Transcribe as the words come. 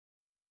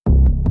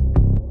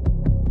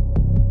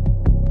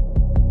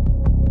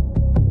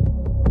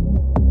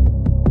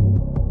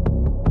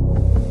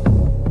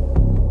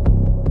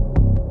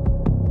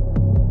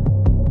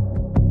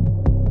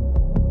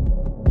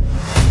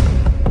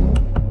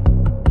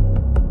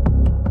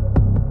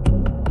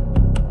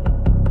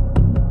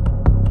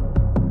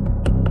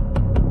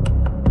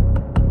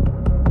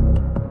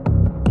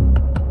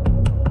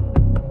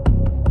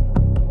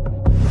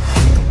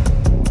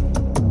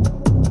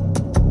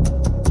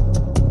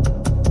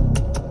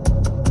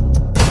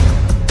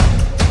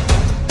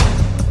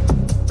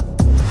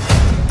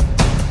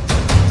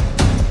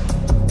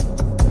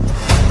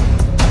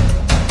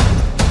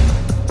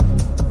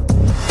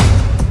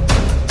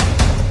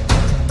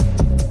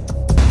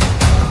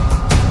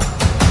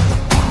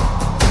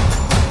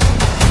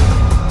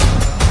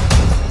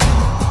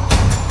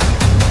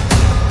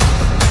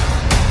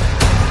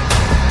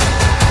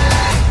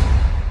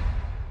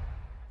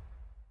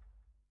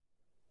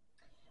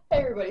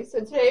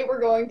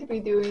going to be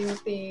doing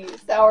the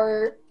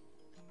sour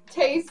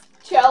taste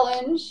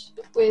challenge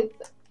with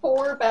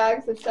 4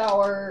 bags of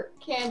sour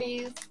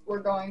candies.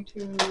 We're going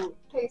to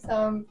taste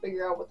them,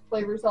 figure out what the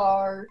flavors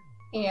are,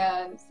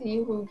 and see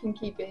who can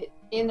keep it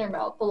in their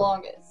mouth the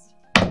longest.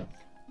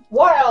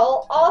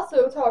 While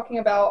also talking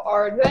about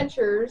our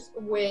adventures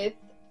with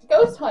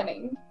ghost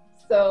hunting.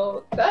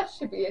 So that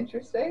should be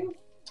interesting.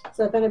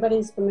 So if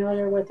anybody's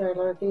familiar with our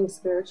Lurking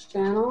Spirits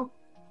channel,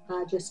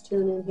 just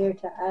tune in here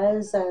to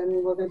us,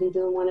 and we're going to be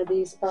doing one of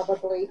these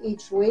probably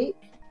each week.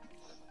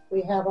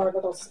 We have our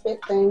little spit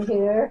thing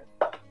here.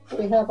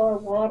 We have our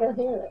water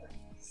here.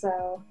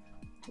 So,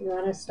 you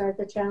want to start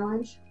the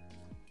challenge?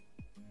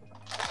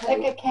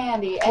 Pick a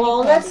candy.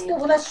 Well, candy.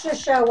 let's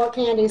just show what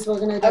candies we're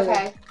going to do.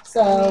 Okay.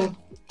 So,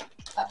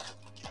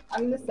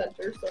 I'm in the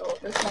center, so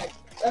this might.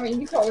 I mean,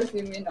 you can always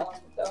zoom in on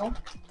it though.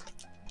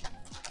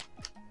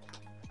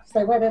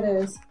 say what it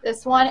is.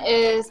 This one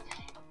is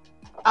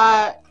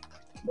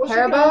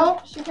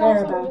Haribo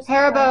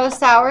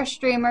Sour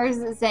Streamers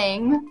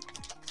Zing.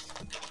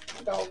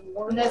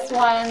 This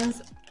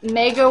one's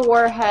Mega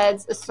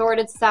Warheads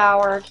Assorted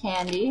Sour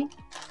Candy.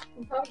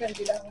 I'm probably going to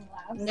do that one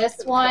last.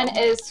 This one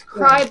is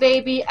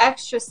Crybaby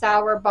Extra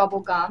Sour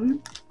Bubblegum.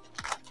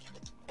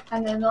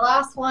 And then the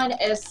last one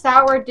is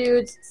Sour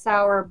Dudes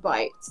Sour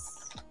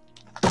Bites.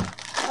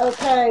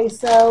 Okay,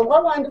 so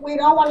what one? We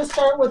don't want to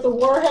start with the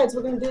Warheads.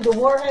 We're going to do the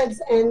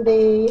Warheads and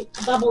the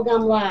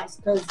bubblegum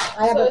last, because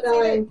I have a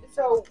feeling.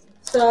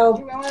 So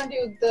do we want to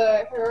do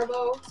the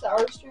Haribo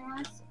Sour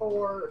Streamers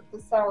or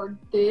the Sour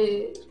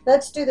Dudes?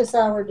 Let's do the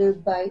Sour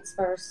Dude Bites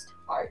first.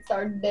 Alright,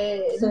 Sour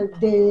Dudes. So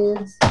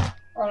dudes.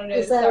 We're going to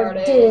do The Sour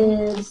Sour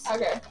Dudes. Dudes.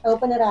 Okay.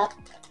 Open it up.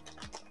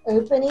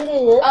 Open it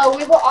up. Oh,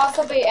 we will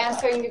also be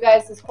answering you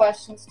guys'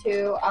 questions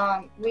too.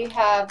 We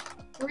have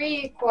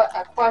 3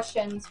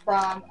 questions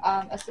from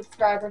a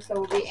subscriber, so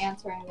we'll be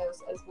answering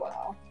those as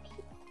well.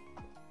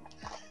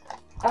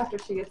 After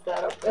she gets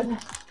that open.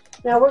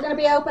 Now we're going to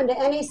be open to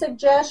any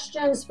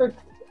suggestions for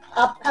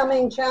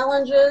upcoming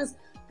challenges.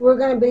 We're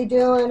going to be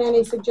doing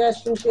any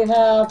suggestions you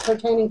have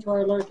pertaining to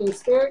our Lurking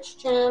Spirits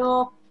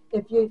channel.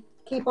 If you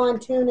keep on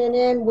tuning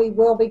in, we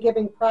will be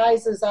giving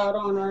prizes out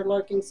on our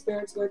Lurking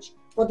Spirits, which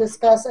we'll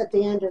discuss at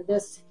the end of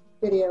this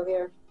video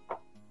here.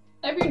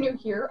 If you're new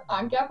here,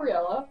 I'm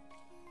Gabriella.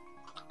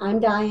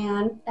 I'm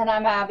Diane. And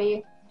I'm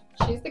Abby.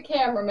 She's the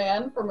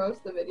cameraman for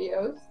most of the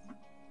videos.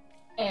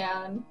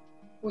 And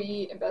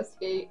we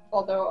investigate,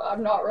 although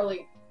I'm not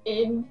really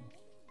in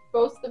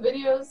most of the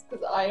videos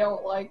because I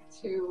don't like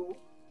to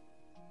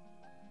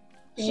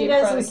be She in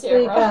front doesn't of the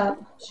speak camera.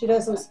 up. She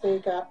doesn't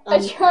speak up.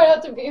 I try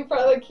not to be in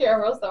front of the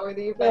camera so with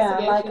the Yeah,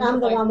 investigation. like I'm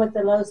the one with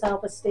the low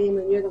self-esteem,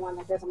 and you're the one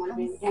that doesn't want to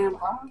be in the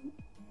camera.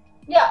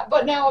 Yeah,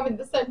 but now I'm in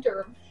the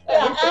center of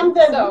Yeah,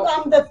 everything,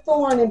 I'm the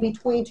thorn in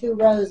between 2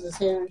 roses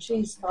here, and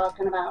she's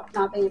talking about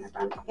not being in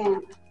front of the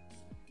camera.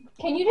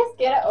 Can you just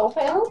get it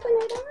open? Open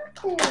it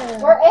up there.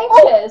 We're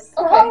anxious.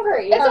 We're okay.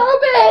 hungry. It's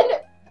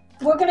open!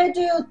 We're going to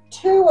do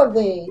 2 of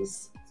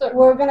these. So,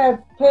 We're going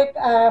to pick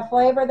a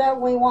flavor that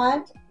we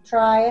want,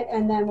 try it,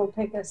 and then we'll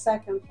pick a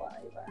second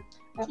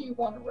flavor. do you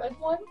want a red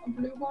one, a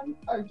blue one,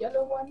 or a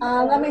yellow one?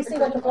 Let me see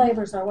what the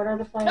flavors are. What are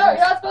the flavors? No, you're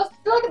not supposed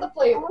to look at the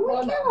flavor. Oh, we Well,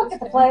 can no, look at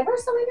the just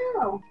flavors so we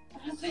know.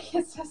 I don't think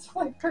it says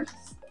flavors.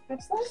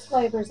 It says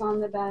flavors on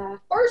the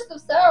back. Burst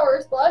of sour,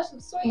 splash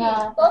of sweet,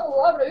 No. blah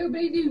blah blah doo.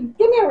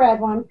 Give me a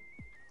red one.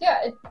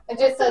 Yeah, It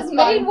it says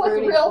made with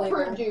fruity real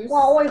flavor. fruit juice.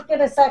 Well, always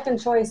get a second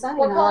choice anyhow.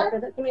 What color?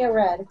 But give me a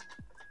red.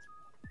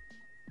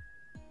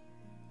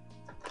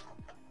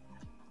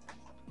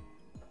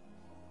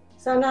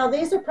 So now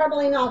these are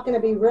probably not going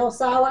to be real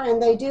sour,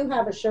 and they do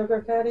have a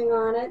sugar coating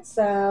on it.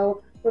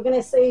 So we're going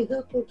to see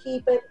who can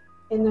keep it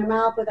in their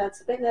mouth without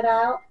spitting it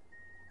out.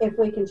 If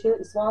we can chew it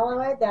and swallow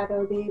it, that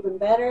would be even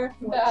better.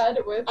 Bad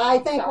with I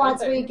think sour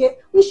once things.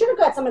 we should have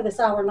got some of the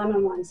sour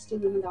lemon ones too,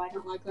 even though I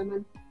don't like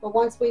lemon. But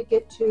once we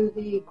get to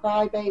the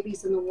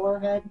Crybabies and the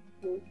Warhead,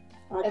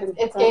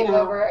 It's game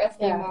over. It's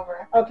game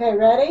over. Okay,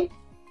 ready?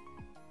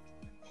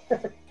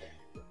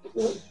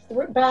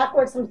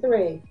 Backwards from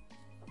 3.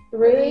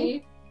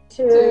 3,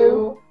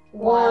 2,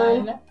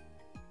 1.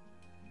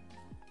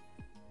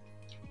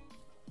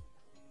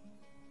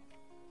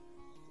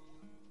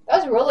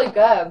 That's really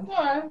good.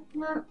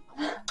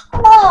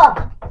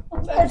 Oh,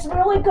 it's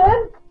really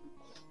good.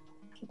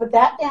 But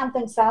that damn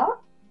thing's sour.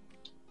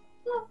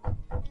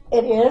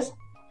 It is.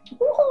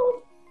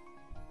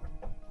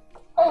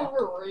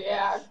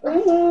 Overreact.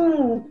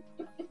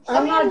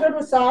 I'm not good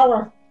with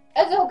sour.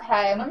 It's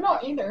okay. I'm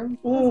not either.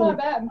 It's not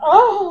bad.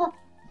 Oh.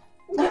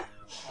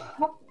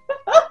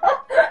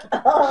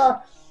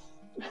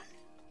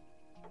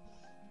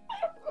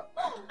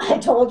 I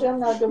told you I'm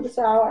not good with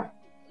sour.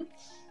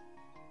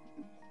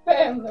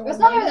 Bam, It's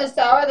not even the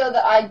sour though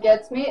that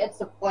gets me. It's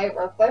the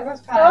flavor. The flavor's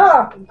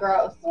kind of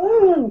gross.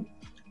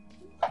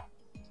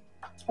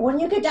 When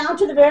you get down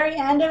to the very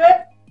end of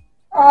it,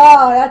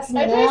 oh, that's It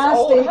tastes nasty.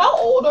 old. How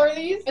old are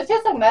these? It's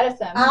just like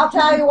medicine. I'll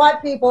tell you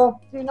what,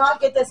 people, do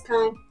not get this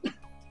kind.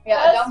 Yeah,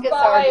 That's don't get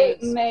sour by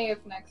dudes. May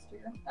of next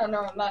year. Oh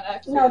no, not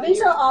next year. No, the these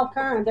year- are all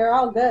current. They're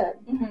all good.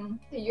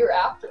 the year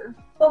after.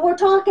 But we're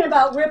talking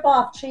about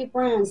rip-off cheap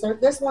brands.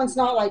 This one's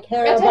not like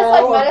Haribo tastes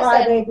like or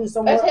medicine. Crybabies.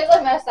 Or It tastes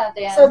like medicine at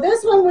the end. so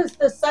this one was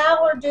the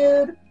Sour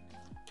Dude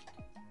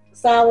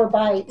Sour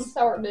Bites.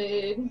 Sour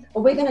dude.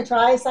 Are we going to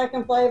try a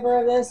second flavor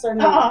of this or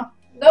not?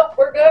 Nope,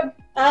 we're good.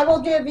 I will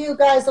give you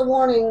guys a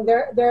warning.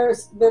 They're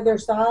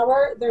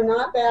sour. They're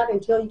not bad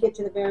until you get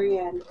to the very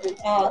end.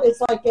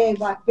 It's like a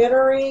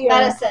bittery.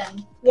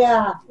 Medicine.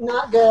 Yeah,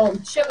 not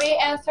good. Should we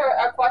answer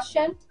a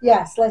question?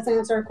 Yes, let's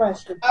answer a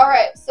question. All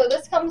right, so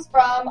this comes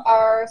from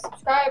our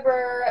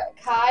subscriber,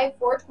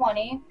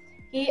 Kai420.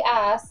 He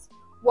asks,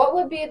 what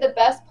would be the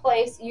best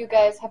place you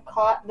guys have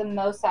caught the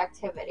most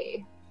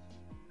activity?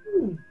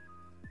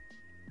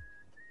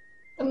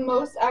 The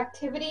most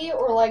activity,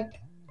 or like,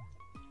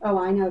 Oh,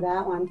 I know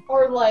that one.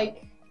 or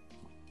like.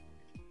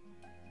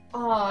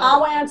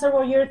 I'll answer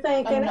what you're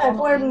thinking. If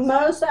we're Anomalies.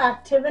 most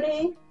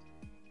activity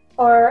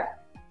or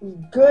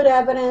good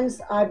evidence,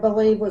 I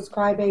believe, was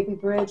Crybaby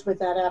Bridge with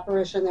that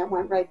apparition that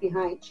went right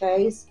behind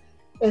Chase.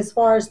 As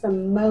far as the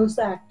most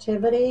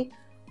activity,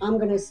 I'm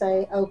going to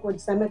say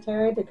Oakwood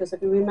Cemetery, because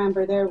if you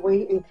remember there,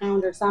 we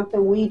encountered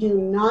something we do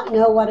not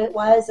know what it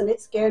was, and it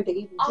scared the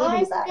even I'm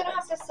goodies out of gonna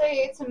us. have to say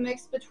it's a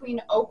mix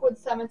between Oakwood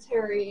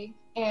Cemetery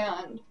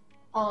and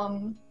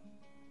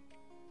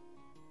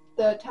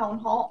the town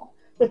hall.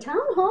 The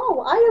town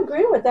hall, I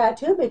agree with that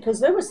too, because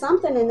there was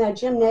something in that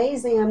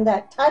gymnasium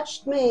that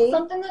touched me.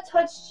 Something that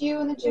touched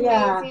you in the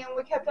Yeah. gymnasium.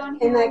 We kept on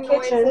In hearing that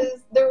kitchen.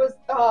 noises. There was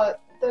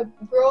the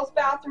girls'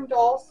 bathroom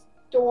door.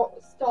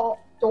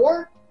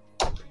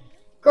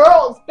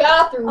 Girls'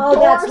 bathroom Oh,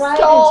 door that's right.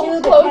 stall And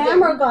too, the closing.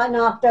 camera got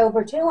knocked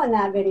over too in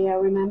that video,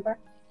 remember?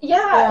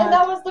 Yeah, and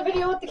that was the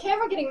video with the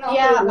camera getting knocked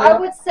Yeah, over. I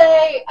would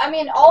say, I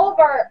mean, all of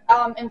our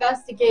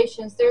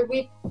investigations,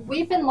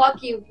 we've been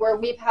lucky where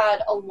we've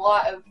had a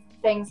lot of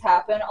things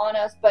happen on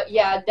us, but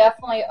yeah,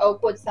 definitely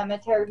Oakwood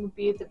Cemetery would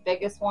be the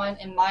biggest one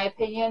in my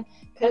opinion,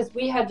 because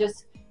we had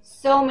just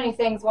so many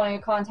things wanting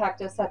to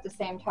contact us at the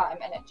same time,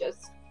 and it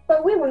just...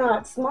 But we were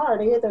not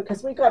smart either,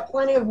 because we got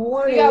plenty of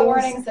warnings. We got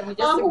warnings and we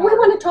just We ignored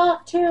want to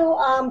talk too,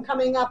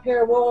 coming up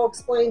here, we'll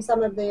explain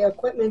some of the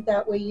equipment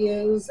that we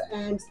use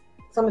and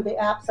some of the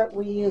apps that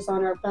we use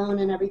on our phone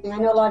and everything. I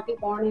know a lot of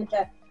people aren't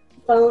into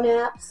phone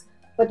apps,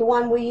 but the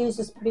one we use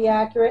is pretty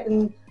accurate,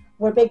 and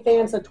we're big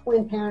fans of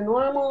Twin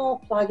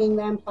Paranormal, plugging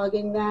them,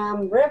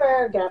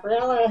 River,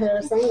 Gabriella, here,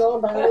 single,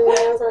 but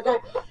okay.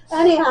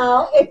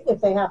 Anyhow,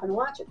 if they happen to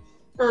watch it.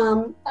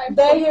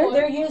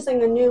 They're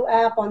using a new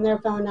app on their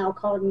phone now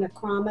called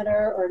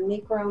Necrometer or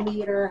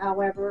Necrometer,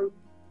 however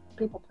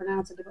people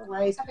pronounce it different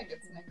ways. I think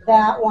it's Nick.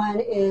 That one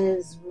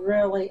is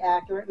really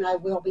accurate, and I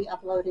will be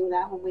uploading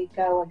that when we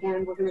go.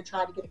 Again, we're going to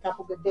try to get a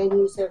couple good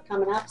venues there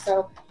coming up,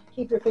 so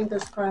keep your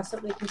fingers crossed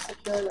that we can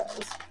secure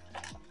those.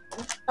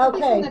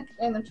 Okay.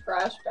 In the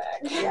trash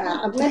bag. Yeah,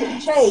 I'm going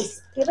to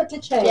Chase. Give it to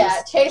Chase.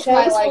 Yeah, Chase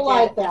might will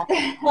like like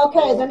that.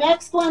 Okay, the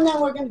next one,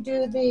 then we're going to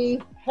do the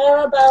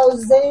Haribo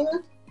Zing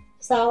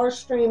Sour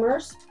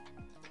Streamers.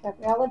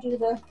 Gabriella, do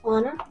the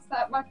honor. Is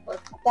that my foot?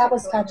 That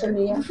was touching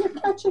me. You're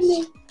touching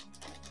me.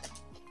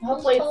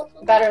 Hopefully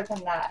it's better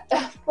than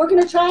that. We're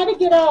going to try to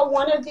get out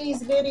one of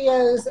these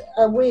videos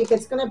a week.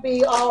 It's going to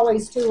be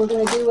always two. We're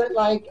going to do it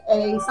like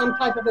some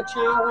type of a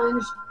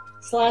challenge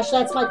 /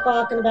 that's my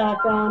clock in the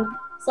background.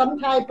 Some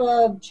type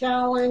of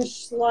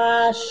challenge /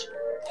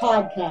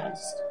 podcast,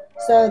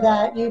 so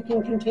that you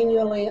can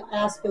continually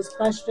ask us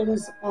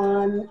questions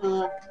on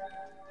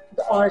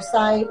our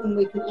site, and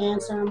we can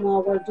answer them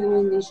while we're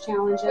doing these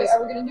challenges. Wait,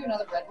 are we gonna do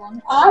another red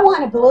one? I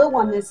want a blue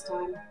one this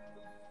time.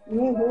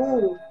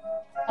 Mm-hmm.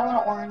 I want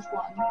an orange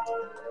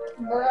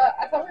one.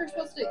 I thought we were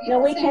supposed to eat No,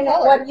 the we same can.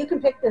 color. You can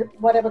pick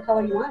whatever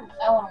color you want.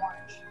 I want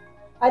orange.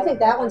 I think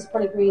that one's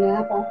pretty green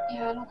apple.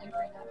 Yeah, I don't like green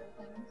apple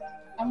things.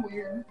 I'm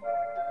weird.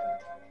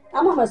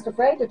 I'm almost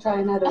afraid to try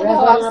another I red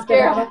know, one I'm after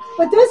scared. that.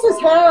 But this is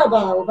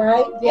Haribo,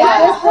 right? Yeah.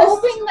 I'm This-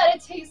 hoping that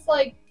it tastes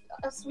like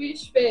a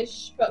Swedish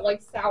fish, but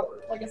like sour,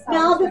 like a sour.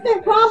 Now, the Swedish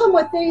fish. problem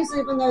with these,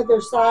 even though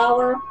they're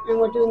sour and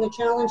we're doing the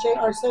challenge, they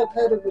are so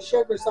coated with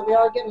sugar, so we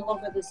are getting a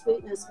little bit of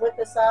sweetness with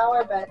the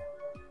sour, but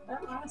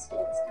that last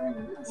one's kind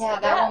of nice. Yeah,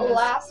 that one was-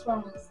 last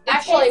one was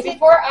Actually, it tasted-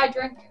 before I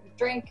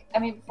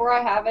before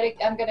I have it,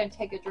 I'm gonna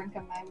take a drink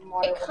of my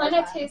water. It kind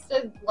of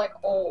tasted like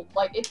old.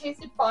 Like, it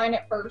tasted fine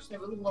at first, and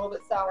it was a little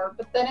bit sour,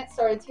 but then it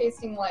started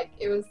tasting like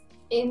it was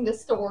in the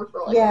store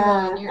for like a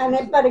Yeah, million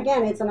years. but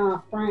again, it's an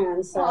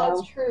off-brand, so. Well,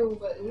 that's true,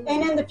 but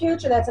And in the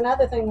future, that's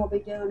another thing we'll be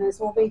doing, is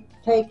we'll be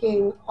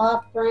taking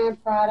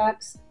off-brand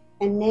products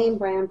and name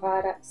brand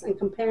products and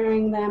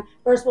comparing them.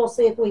 First, we'll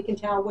see if we can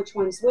tell which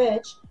one's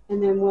which,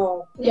 and then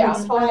we'll yeah,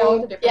 explain. find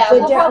out the difference. Yeah, The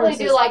we'll probably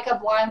differences. do like a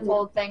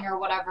blindfold thing or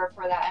whatever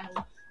for that.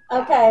 And,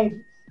 Okay,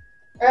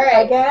 all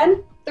right,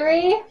 again,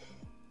 3,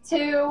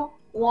 2,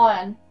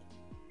 1.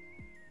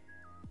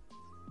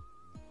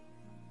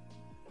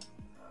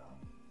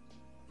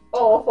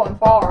 Oh, it's on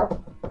fire.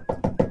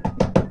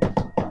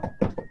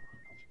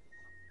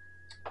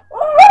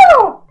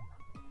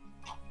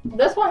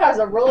 This one has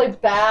a really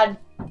bad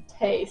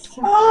taste.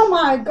 Oh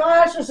my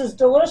gosh, this is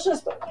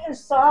delicious, but it's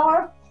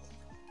sour.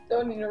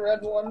 Don't need a red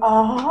one.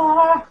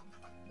 Ah.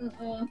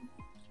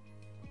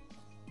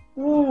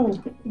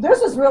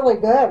 This is really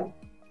good,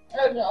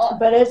 It's not.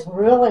 but it's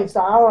really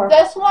sour.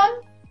 This one,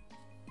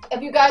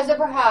 if you guys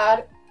ever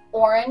had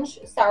orange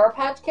Sour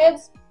Patch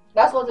Kids,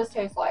 that's what this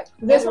tastes like.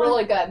 This It's one?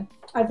 really good.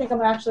 I think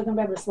I'm actually going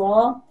to be able to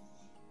swallow.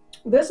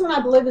 This one,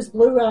 I believe, is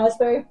blue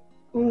raspberry.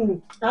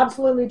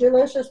 Absolutely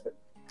delicious.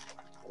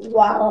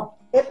 Wow.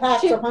 It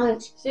packs a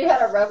punch. She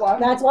had a red one.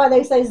 That's why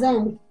they say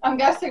Zen. I'm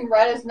guessing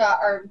red is not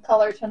our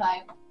color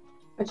tonight.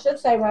 It should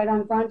say right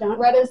on front, don't it?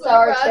 Red is Blue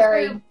sour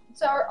raspberry. cherry.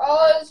 Sour.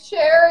 Oh, it's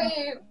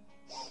cherry.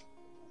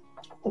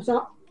 It's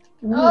not.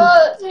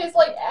 Oh, it tastes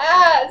like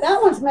ass.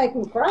 That one's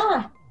making me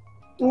cry.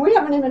 And we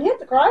haven't even hit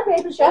the cry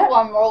baby This yet.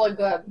 one really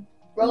good.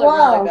 Really,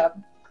 Wow. really good.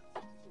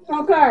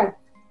 Okay,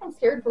 I'm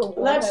scared for the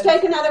one. let's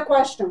take another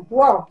question.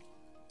 Whoa.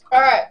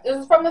 Alright, this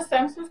is from the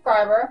same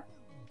subscriber.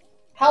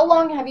 How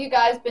long have you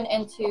guys been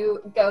into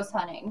ghost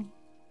hunting?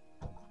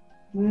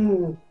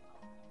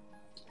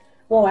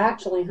 Well,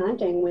 actually,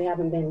 hunting, we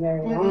haven't been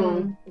very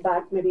long.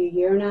 About maybe a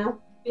year now.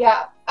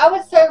 Yeah, I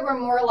would say we're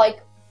more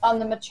like on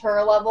the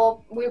mature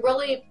level. We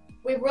really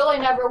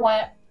never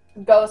went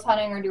ghost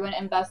hunting or doing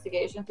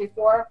investigations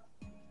before.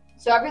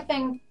 So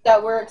everything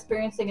that we're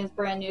experiencing is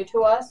brand new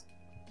to us.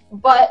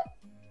 But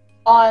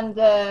on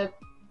the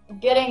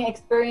getting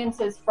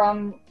experiences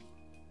from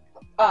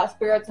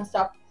spirits and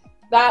stuff,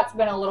 that's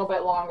been a little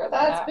bit longer than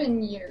That's that.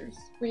 been years.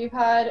 We've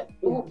had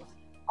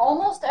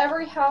almost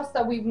every house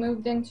that we've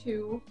moved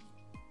into,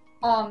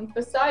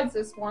 besides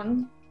this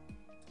one,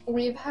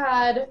 we've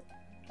had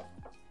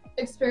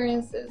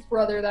experiences,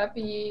 whether that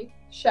be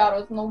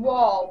shadows on the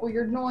wall,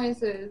 weird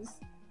noises,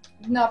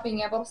 not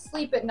being able to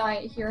sleep at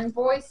night, hearing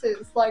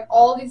voices, like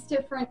all these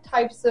different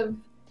types of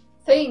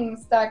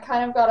things that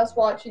kind of got us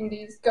watching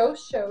these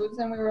ghost shows,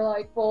 and we were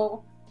like,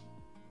 well,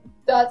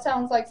 that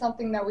sounds like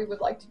something that we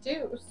would like to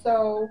do.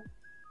 So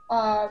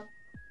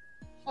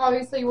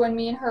obviously when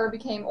me and her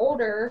became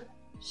older,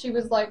 she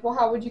was like, well,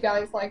 how would you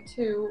guys like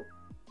to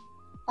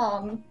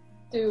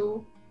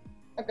do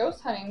a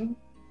ghost hunting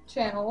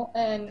channel?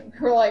 And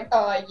we were like,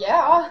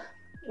 yeah.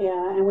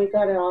 Yeah, and we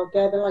got it all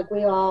together. Like,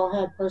 we all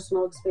had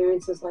personal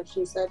experiences, like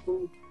she said,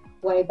 from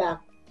way back,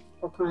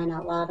 for crying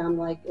out loud. I'm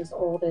like as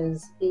old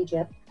as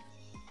Egypt.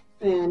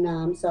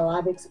 And so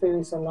I've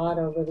experienced a lot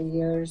over the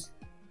years.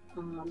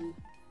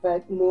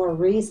 But more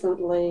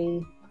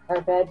recently,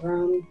 our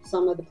bedroom,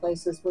 some of the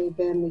places we've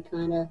been, we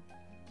kind of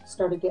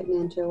started getting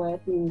into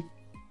it and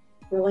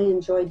really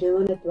enjoy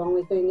doing it. The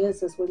only thing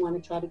is we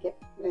want to try to get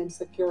and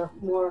secure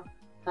more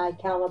high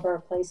caliber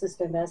places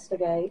to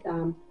investigate.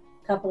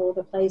 Couple of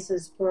the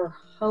places we're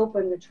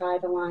hoping to try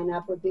to line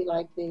up would be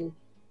like the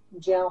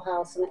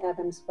jailhouse in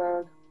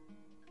Evansburg.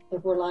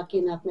 If we're lucky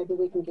enough, maybe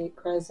we can get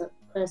Crescent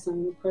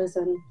Prison.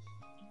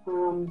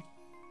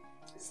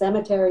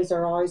 Cemeteries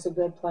are always a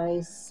good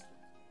place.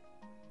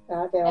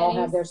 They all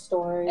have their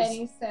stories.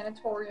 Any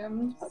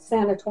sanatoriums.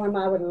 Sanatorium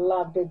I would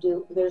love to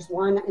do. There's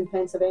one in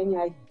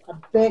Pennsylvania, a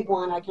big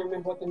one. I can't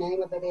remember what the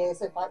name of it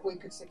is. If we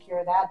could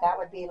secure that, that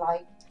would be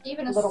like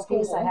Even a little school.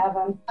 piece of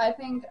heaven. I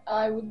think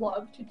I would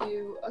love to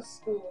do a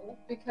school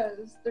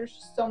because there's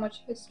just so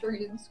much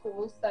history in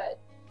schools that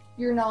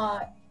you're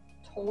not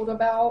told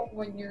about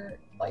when you're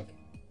like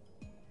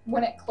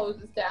when it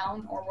closes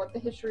down, or what the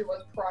history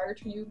was prior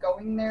to you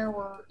going there,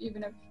 or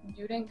even if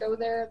you didn't go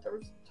there, there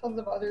was tons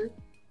of other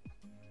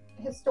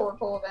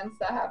historical events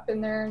that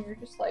happened there, and you're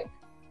just like,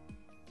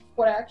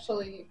 what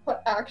actually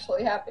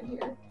happened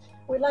here?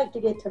 We'd like to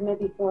get to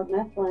maybe Fort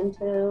Mifflin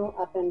too,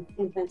 up in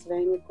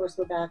Pennsylvania. Of course,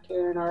 we're back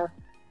here in our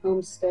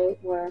home state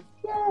where,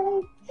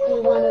 yay, we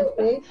wanted to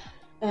be.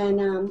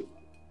 And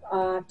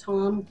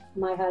Tom,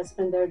 my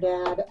husband, their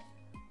dad,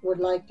 would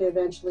like to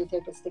eventually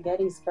take us to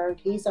Gettysburg.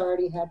 He's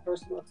already had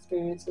personal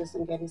experiences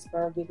in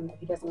Gettysburg, even though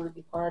he doesn't want to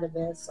be part of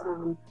this.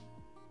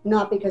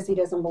 Not because he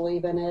doesn't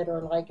believe in it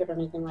or like it or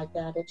anything like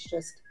that. It's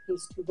just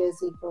he's too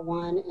busy for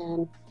one,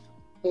 and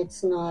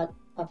it's not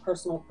a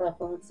personal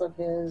preference of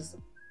his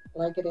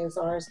like it is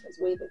ours, because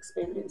we've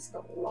experienced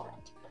a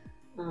lot.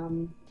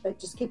 But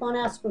just keep on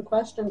asking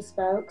questions,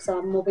 folks.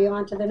 We'll be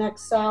on to the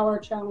next sour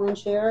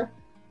challenge here.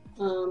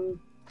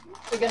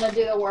 We're gonna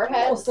do the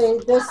warheads. We'll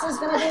see. This is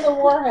going to be the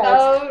warheads.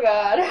 Oh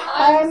god.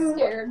 I'm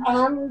scared.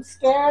 I'm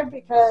scared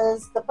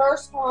because the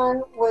first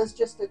one was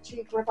just a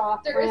cheap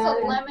ripoff. There is a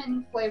brand.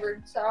 lemon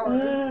flavored sour.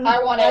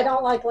 I want I it.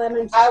 don't like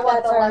lemon. I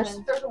want That's the ours.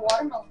 lemon. There's a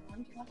watermelon one.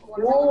 Do you want the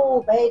watermelon?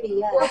 Oh, baby,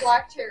 yes. Or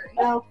black cherry.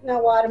 No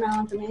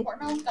watermelon for me.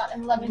 Watermelon's got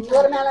and lemon.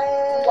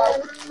 Watermelon.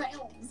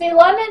 Watermelon. See,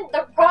 lemon,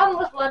 the problem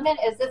with lemon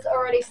is it's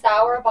already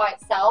sour by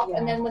itself, Yeah.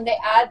 and then when they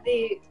add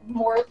the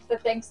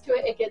things to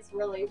it, it gets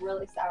really,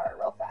 really sour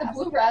real The fast.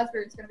 blue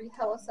raspberry is gonna be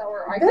hella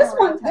sour. I This can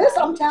one, already this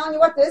tell. I'm telling you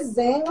what, this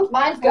Zing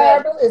Mine's good.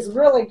 gargle is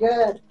really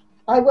good.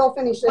 I will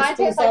finish this Mine piece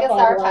tastes like a up, by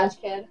Sour the way.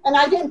 Patch Kid. And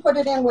I didn't put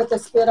it in with the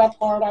spit up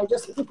part. I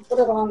just put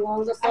it on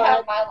the I side.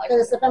 have mine like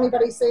Because if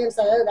anybody sees and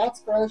say, oh,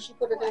 that's gross, you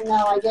put it in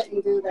now. I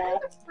didn't do that.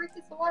 Freak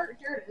is the water.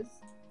 Here it is.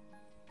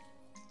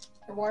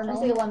 The I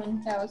watermelon. see a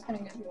lemon. Yeah, I was gonna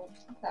give you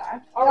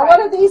that. All Now, right. what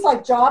are these,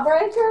 like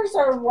jawbreakers,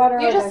 or what are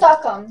You just they?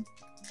 suck them.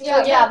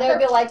 Yeah, So yeah, they're-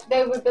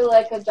 they would be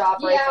like a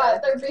jawbreaker. Yeah,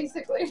 they're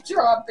basically a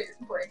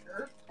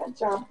jawbreaker. A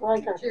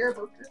jawbreaker.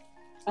 Jawbreaker.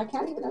 I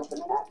can't even open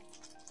it up.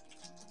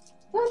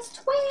 That's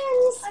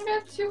twins. I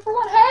got 2 for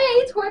 1.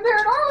 Hey, Twin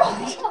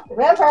Paranormal.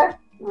 River.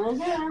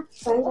 Right here.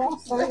 Single.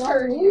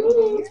 River,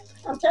 you.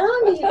 I'm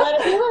telling you, you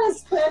gotta do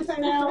this, Twin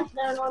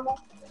Paranormal.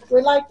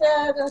 We'd like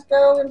to just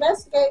go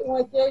investigating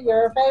with you.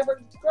 You're a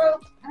favorite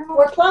group.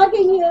 We're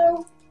plugging you.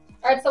 All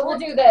right, so we'll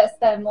do this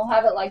then. We'll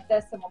have it like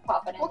this, and we'll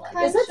pop it in. What Like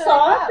kind Is this. it should I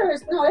soft have? or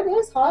is no? It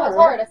is Oh, hard. it's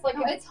hard. It's like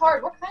No, it's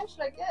hard. What kind should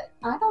I get?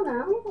 I don't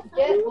know.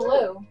 get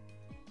blue.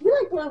 You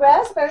like blue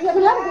raspberry? You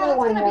haven't had a blue it's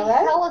one gonna yet, be right?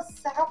 hella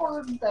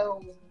sour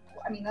though.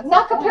 I mean, that's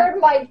Not compared to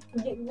my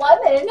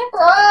lemon.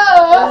 Bro.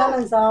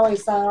 Lemon's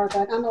always sour,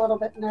 but I'm a little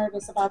bit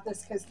nervous about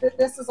this because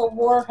this is a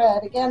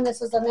Warhead. Again,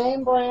 this is a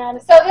name brand.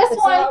 So this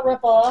It's one. not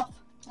rip off.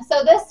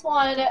 So this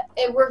one,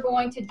 we're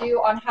going to do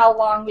on how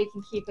long we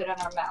can keep it in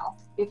our mouth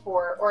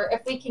before, or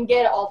if we can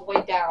get it all the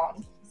way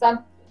down.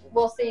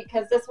 We'll see,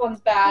 because this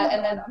one's bad,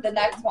 and then the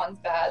next one's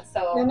bad.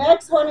 The So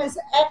next one is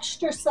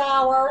extra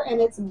sour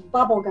and it's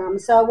bubble gum.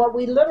 So what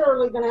we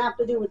literally gonna have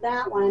to do with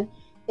that one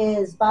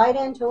is bite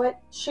into it,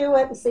 chew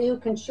it, and see who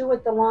can chew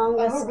it the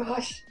longest. oh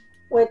gosh.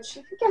 Which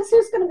guess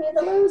who's gonna be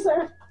the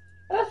loser?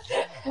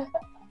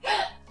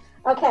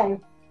 Okay,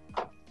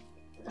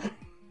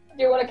 Do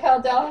you want to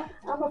count down?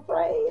 I'm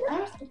afraid.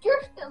 Look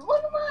at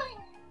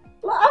mine.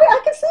 Well,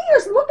 I can see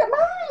yours. Look at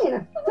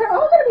mine. They're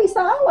all gonna be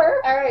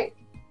sour. All right.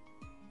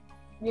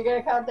 You're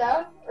gonna count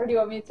down, or do you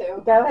want me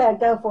to? Go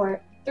ahead, go for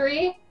it.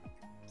 3,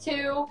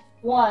 2,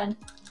 1.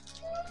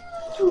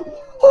 Who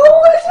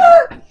is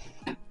it?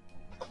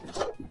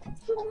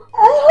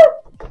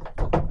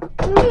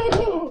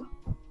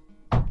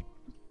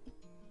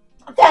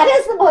 That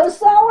is the most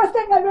sour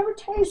thing I've ever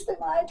tasted in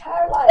my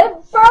entire life.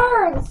 It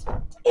burns.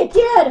 It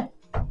did.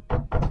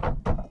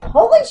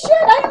 Holy shit!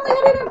 I only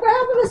had it in for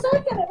half of a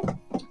second.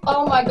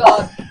 Oh my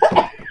god.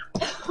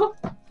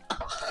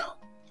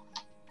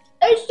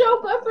 It's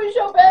so good but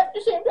so bad at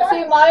the same time.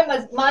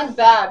 See, mine's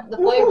bad. The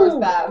flavor's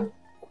bad.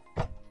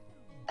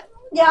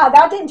 Yeah,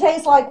 that didn't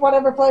taste like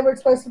whatever flavor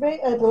it's supposed to be.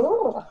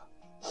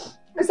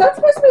 Is that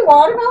supposed to be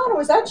watermelon or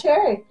was that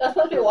cherry? That's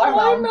supposed to be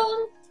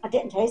watermelon. It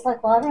didn't taste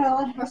like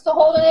watermelon. We're still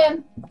holding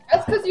in.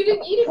 That's because you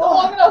didn't eat it for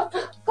long enough.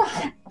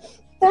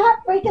 That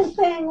freaking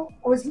thing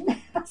was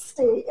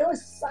nasty. It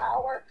was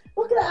sour.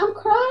 Look at that. I'm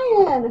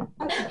crying.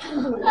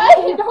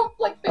 Hey, don't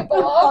flick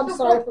people off. I'm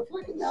sorry for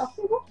flicking off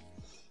people.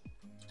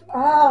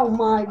 Oh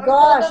my glad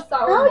gosh. the sour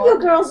How are one. you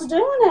girls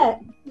doing it?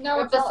 No,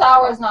 If it's the not.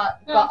 sour's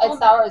not, No, its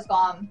sour is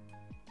gone.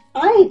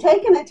 I ain't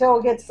taking it till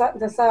it gets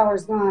the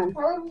sour's gone.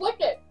 Or lick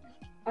it.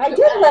 I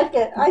did lick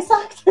it. I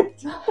sucked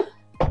it.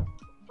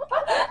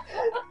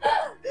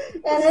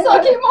 And it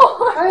Suck it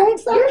more. I ain't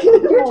sucking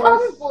it Your more.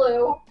 tongue is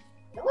blue.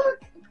 Look.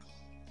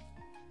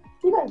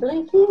 See that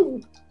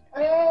blinking?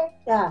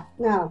 Yeah,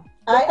 no.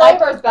 The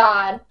flavor's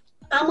bad.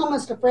 I'm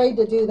almost afraid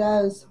to do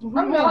those.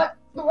 I'm not.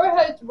 The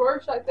Warhead's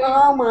worse, I think.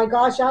 Oh my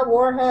gosh, that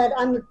Warhead.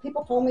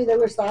 People told me they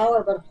were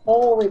sour, but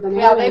holy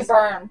bananas. Yeah, they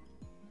burn.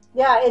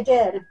 Yeah, it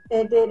did.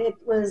 It did. It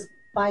was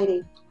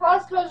bitey.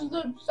 Probably because of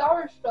the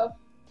sour stuff.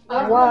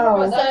 I don't Wow. remember It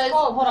what that's says,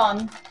 called. hold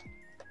on.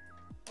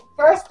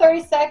 First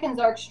 30 seconds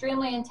are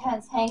extremely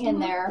intense. Hang in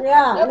there.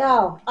 Yeah, Yep.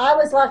 no. I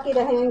was lucky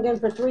to hang in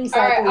for 3 All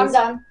seconds. right, I'm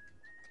done.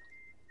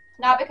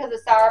 Not because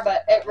it's sour,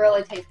 but it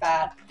really tastes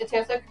bad. It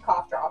tastes like a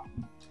cough drop.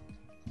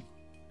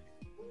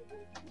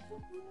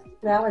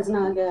 That was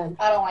not good.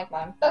 I don't like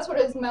mine. That's what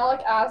it is, malic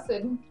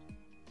acid.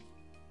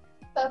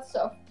 That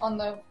stuff on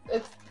the.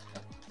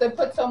 They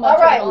put so much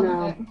Alright. on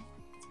No. it.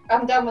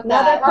 I'm done with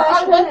Another that.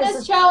 question I win is-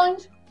 this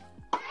challenge.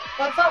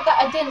 Well, it's not that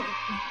I didn't.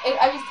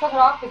 I just took it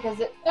off because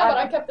it. Yeah, but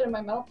I kept it in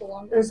my mouth for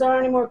longer. Is there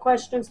any more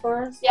questions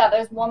for us? Yeah,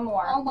 there's one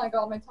more. Oh my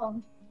god, my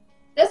tongue.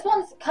 This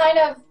one's kind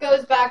of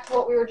goes back to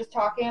what we were just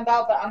talking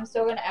about, but I'm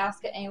still going to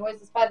ask it anyways.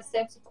 It's by the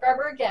same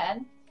subscriber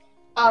again.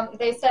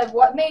 They said,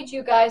 what made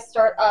you guys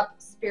start up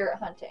spirit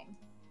hunting?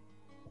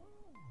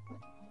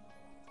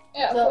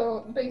 Yeah,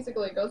 so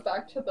basically it goes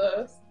back to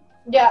the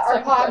Yeah, our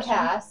Second question.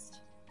 podcast.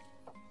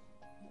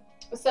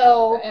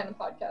 So and the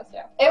podcast,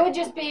 yeah. it would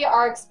just be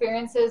our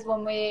experiences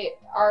when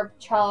our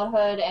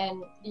childhood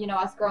and,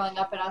 us growing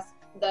up and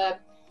the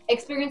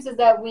experiences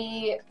that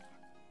we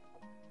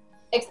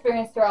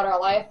experienced throughout our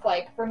life.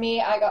 Like, for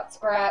me, I got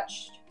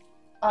scratched.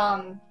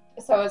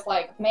 So it's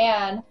like,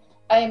 man,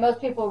 I mean,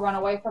 most people run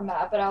away from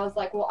that, but I was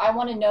like, well, I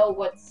want to know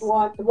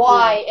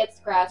why it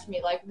scratched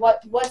me. Like,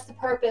 what's the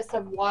purpose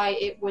of why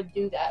it would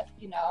do that,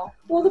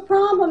 Well, the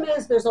problem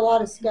is there's a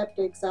lot of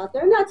skeptics out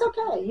there, and that's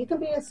okay. You can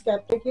be a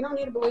skeptic. You don't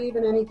need to believe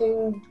in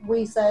anything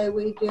we say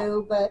we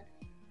do, but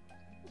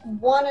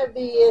one of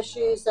the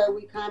issues that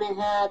we kind of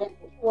had,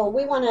 well,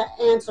 we want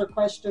to answer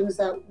questions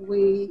that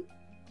we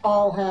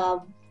all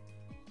have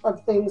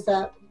of things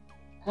that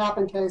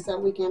happen to us that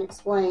we can't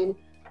explain.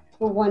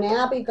 Well, when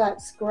Abby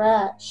got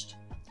scratched,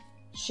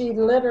 she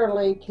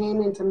literally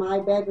came into my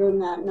bedroom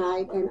that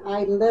night, and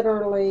I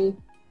literally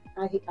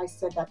I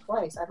said that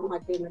twice. I don't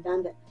like being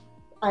redundant.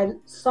 I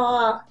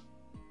saw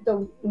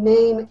the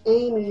name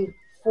Amy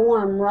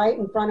form right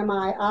in front of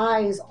my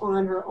eyes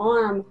on her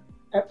arm.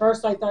 At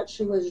first I thought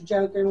she was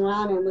joking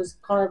around and was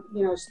carved,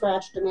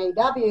 scratched an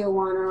AW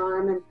on her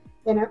arm, and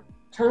then it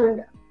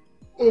turned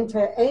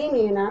into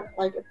Amy, and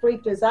it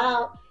freaked us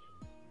out.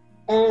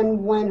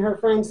 And when her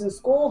friends in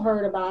school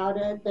heard about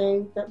it,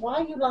 they said, why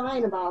are you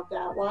lying about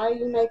that? Why are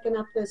you making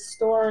up this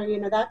story?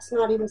 That's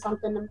not even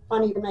something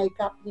funny to make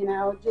up,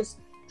 just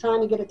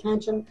trying to get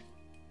attention.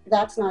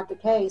 That's not the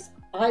case.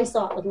 I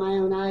saw it with my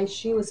own eyes.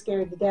 She was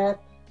scared to death.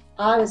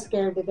 I was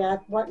scared to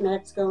death. What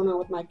next going on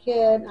with my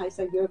kid? I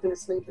said, you're going to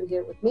sleep in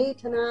here with me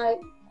tonight.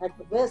 Heck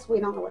with this, we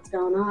don't know what's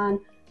going on.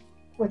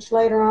 Which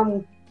later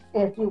on,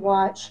 if you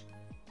watch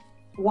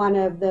one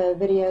of the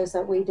videos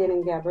that we did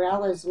in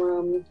Gabriella's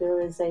room, there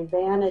is a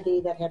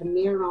vanity that had a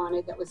mirror on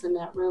it that was in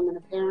that room, and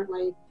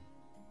apparently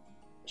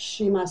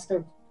she must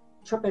have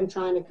been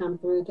trying to come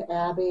through to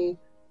Abby.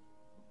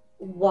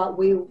 What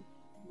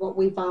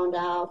we found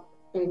out,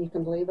 and you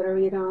can believe it or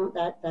you don't,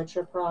 that's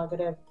your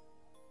prerogative,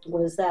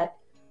 was that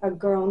a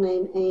girl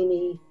named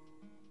Amy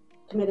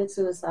committed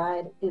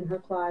suicide in her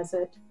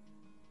closet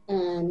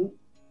and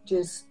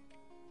just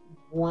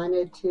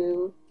wanted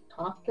to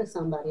talk to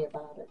somebody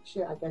about it.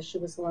 I guess she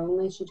was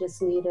lonely. She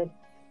just needed,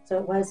 so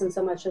it wasn't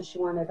so much that she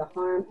wanted to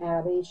harm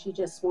Abby. She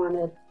just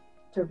wanted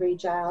to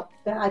reach out.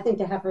 I think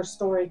to have her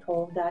story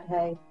told that,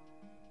 hey.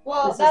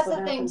 Well, that's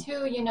the thing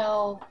too,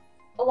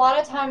 a lot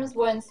of times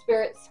when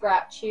spirits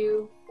scratch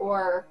you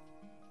or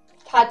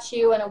touch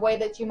you in a way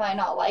that you might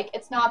not like,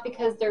 it's not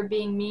because they're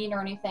being mean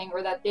or anything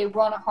or that they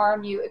want to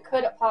harm you. It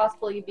could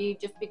possibly be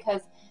just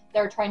because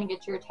they're trying to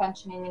get your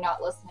attention and you're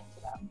not listening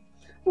to them.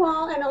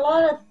 Well, and a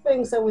lot of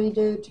things that we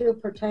do too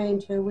pertain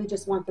to, we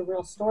just want the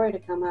real story to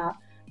come out.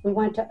 We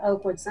went to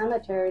Oakwood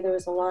Cemetery. There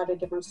was a lot of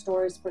different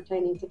stories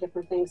pertaining to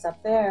different things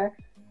up there,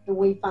 and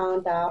we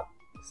found out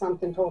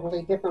something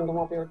totally different than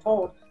what we were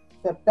told.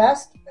 The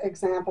best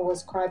example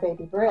was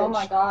Crybaby Bridge. Oh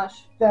my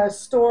gosh. The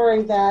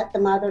story that the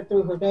mother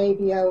threw her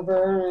baby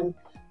over and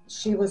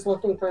she was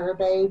looking for her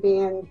baby,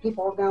 and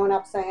people were going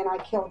up saying, I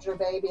killed your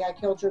baby, I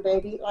killed your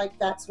baby. Like,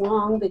 that's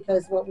wrong,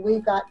 because what we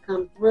got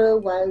come through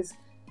was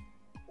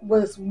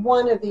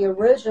one of the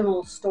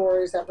original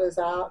stories that was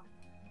out,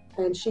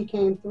 and she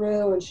came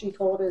through and she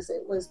told us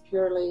it was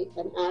purely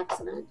an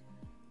accident,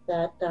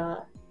 that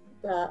a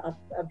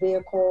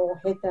vehicle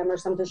hit them or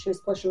something. She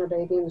was pushing her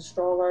baby in the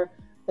stroller.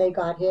 They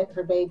got hit.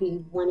 Her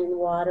baby went in the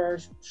water.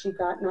 She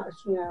got,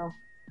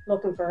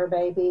 looking for her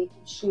baby.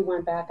 She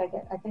went back.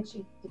 I think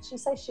did she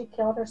say she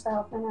killed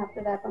herself then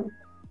after that from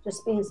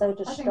just being so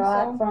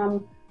distraught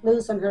from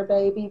losing her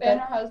baby? And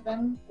her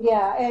husband.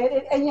 Yeah,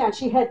 and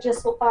she had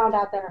just found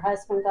out that her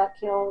husband got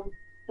killed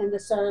in the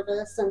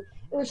service, and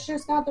she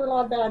was going through a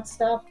lot of bad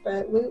stuff.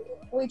 But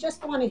we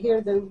just want to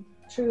hear the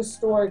true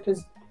story,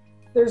 because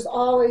there's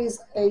always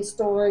a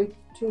story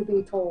to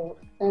be told.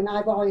 And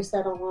I've always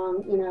said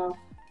along,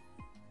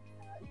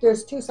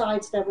 there's two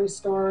sides to every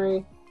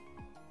story.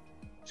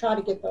 Try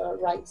to get the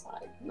right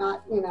side,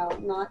 not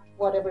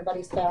what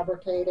everybody's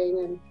fabricating.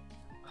 And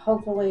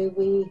hopefully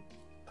we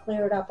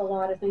cleared up a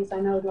lot of things.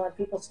 I know a lot of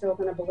people still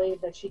going to believe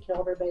that she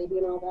killed her baby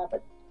and all that,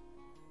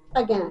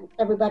 but again,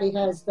 everybody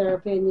has their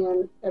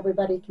opinion.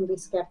 Everybody can be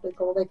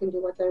skeptical. They can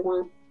do what they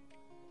want.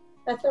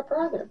 That's their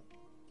prerogative.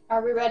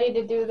 Are we ready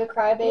to do the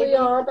Crybaby? We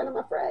are, but I'm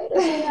afraid.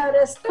 As you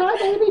noticed,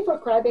 Crybaby for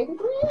Crybaby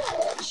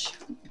Bridge.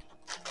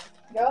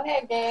 Go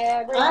ahead,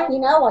 Gabrielle. You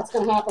know what's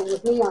going to happen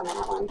with me on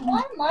that one.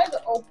 Why am I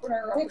the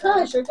opener?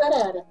 Because you're good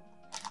at it.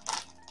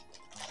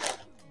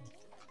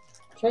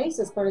 Chase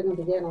is probably going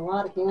to be getting a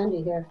lot of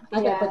candy here.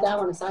 I got to put that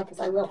one aside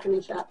because I will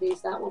finish out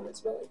these. That one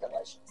was really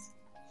delicious.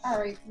 All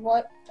right,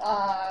 what?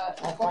 I'll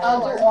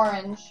color? do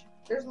orange.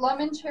 There's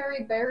lemon,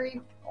 cherry, berry,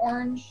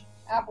 orange,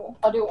 apple.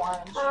 I'll do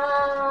orange.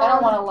 I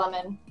don't want a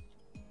lemon.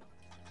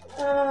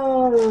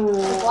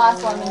 This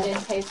last lemon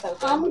didn't taste so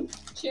good.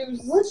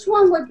 Choose. Which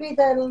one would be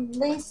the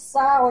least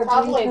sour?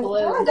 Probably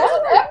blue. Oh, that's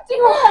an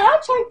empty one. I'll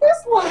take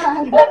this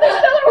one. There's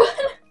another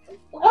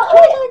one. I'll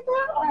take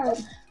that one.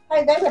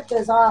 Hey, they ripped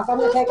this off. I'm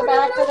going to take it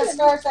back to the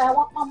store and say, I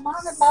want my mom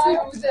to buy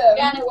it. Sue them.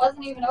 Yeah, and it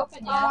wasn't even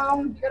open yet.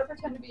 You gotta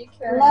pretend to be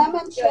Karen.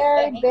 Lemon,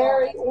 cherry,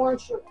 berry,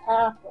 orange, or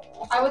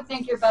apple. I would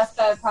think your best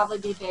bet would probably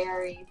be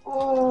berry.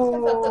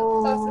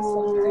 Oh. That's this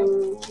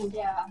one, right?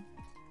 Yeah.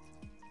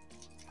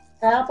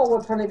 Apple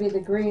would probably be the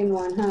green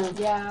one, huh?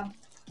 Yeah.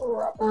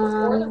 Or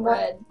the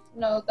red.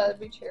 No, that'd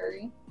be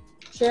cherry.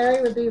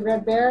 Cherry would be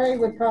red. Berry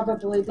would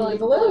probably be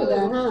blue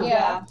then, huh?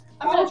 Yeah.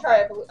 I'm gonna try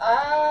a blue.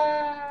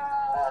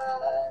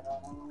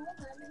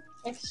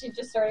 Maybe she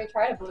just already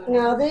tried a blue.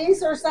 Now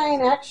these are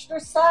saying extra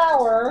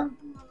sour.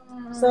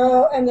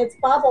 So, and it's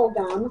bubble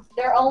gum.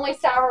 They're only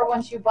sour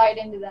once you bite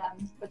into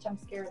them, which I'm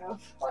scared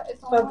of.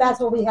 But that's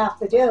what we have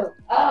to do.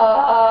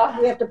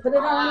 We have to put it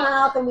in our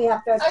mouth, and we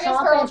have to I guess chomp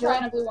Carl's into it.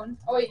 trying a blue one.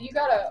 Oh wait, you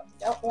got a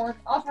orange.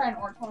 I'll try an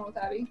orange one with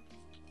Abby.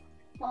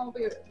 smell will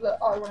be the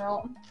odd one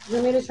out. You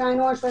want me to try an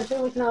orange one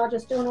too? We can all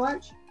just do an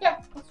orange? Yeah,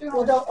 let's do it.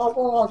 We'll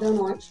all do an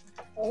orange.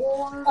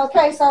 Orange.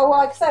 Okay, so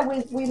like I said,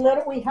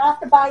 we have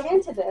to bite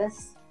into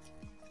this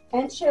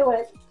and chew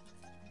it.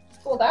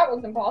 Well, that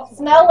was impossible.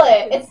 Smell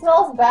it. It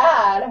smells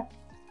bad.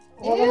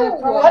 We're Ew.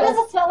 gonna probably- Why does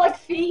it smell like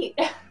feet?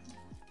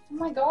 Oh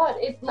my god,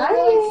 it I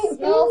literally ain't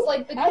smells been-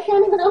 like the. I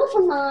can't even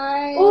open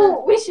mine. Ooh,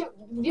 we should.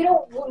 You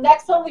know,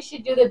 next one we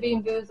should do the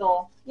Bean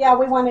Boozle. Yeah,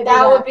 we want to do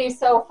That that. would be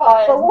so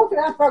fun. But we'll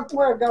have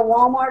to go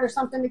Walmart or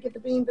something to get the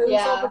Bean Boozle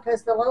Yeah.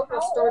 because the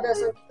local store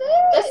doesn't.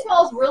 This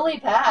smells really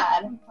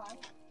bad.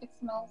 It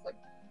smells like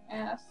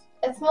ass.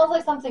 It smells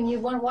like something you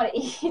wouldn't want to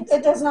eat.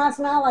 It does not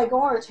smell like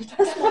orange. It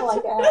does smell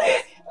like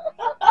ass.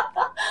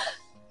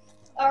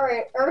 All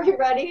right, are we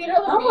ready? You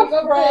know the I'm meme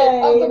of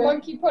afraid. the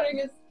monkey putting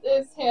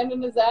his hand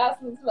in his ass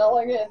and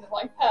smelling it and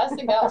like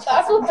passing out?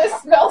 That's what this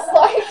smells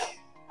like.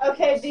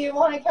 Okay, do you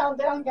want to count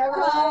down,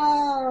 Gabrielle?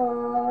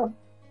 Oh,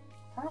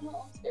 I don't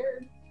know, I'm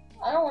scared.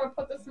 I don't want to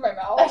put this in my I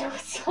mouth. know it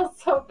smells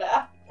so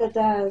bad. it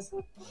does.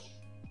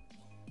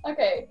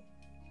 Okay.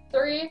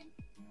 3,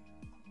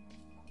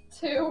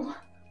 2,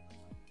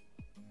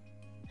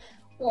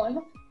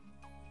 1.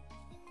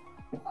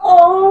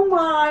 Oh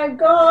my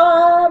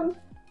god.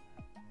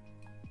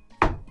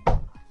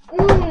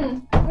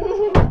 Mmm.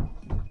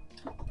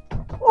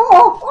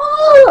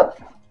 Oh,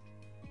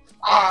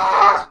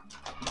 ah.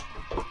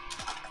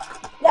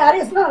 That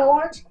is not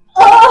orange.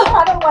 Oh,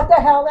 I don't know what the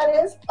hell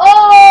that is.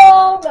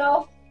 Oh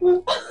no.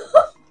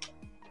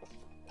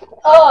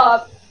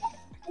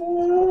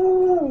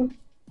 Mm.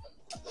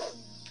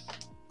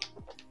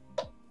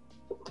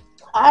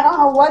 I don't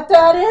know what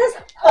that is.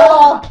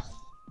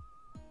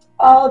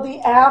 Oh, the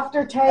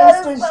aftertaste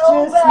That is is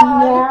so just bad.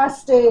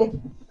 nasty.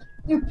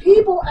 Do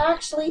people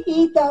actually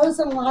eat those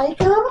and like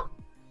them?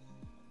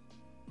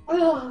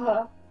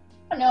 Ugh.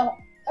 No,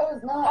 that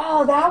was not.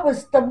 Oh, that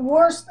was the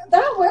worst.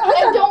 That was. I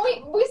And thought-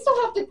 don't we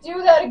still have to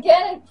do that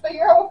again and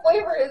figure out what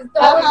flavor it is?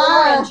 That was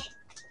Uh-uh. orange.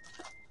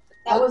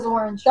 That was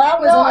orange. that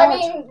was No, I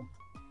orange. mean,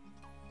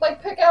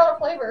 like pick out a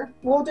flavor.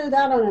 We'll do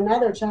that on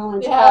another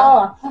challenge. Yeah.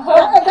 Oh,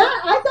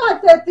 I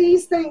thought that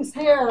these things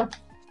here.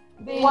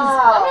 These.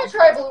 Wow. I'm gonna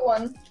try blue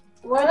ones.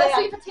 Were Let's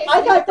see they, if it tastes I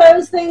any thought different.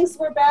 those things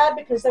were bad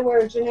because they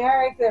were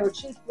generic. They were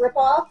cheap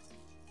ripoff.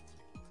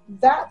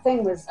 That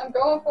thing was I'm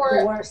going for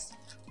the it. worst.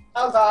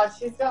 Oh god,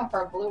 she's going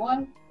for a blue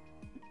one.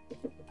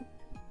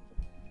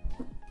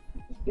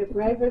 You're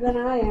braver than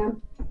I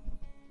am.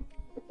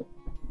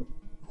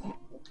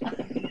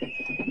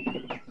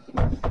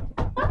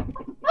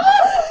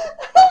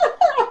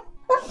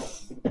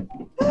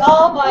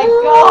 Oh my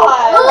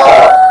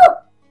god.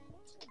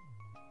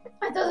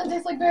 It doesn't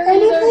taste like berry And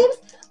either. it is,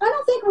 I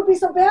don't think it would be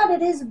so bad.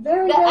 It is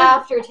very, The very.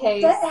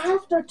 aftertaste. The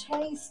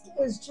aftertaste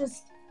is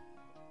just.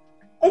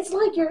 It's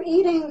like you're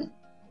eating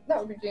That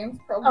would be James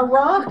a probably.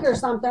 rock or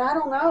something. I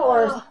don't know,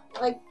 or Ugh.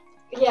 like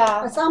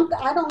Yeah, something.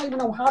 I don't even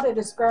know how to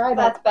describe it.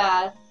 that's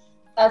bad.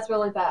 That's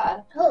really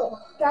bad.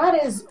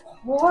 That is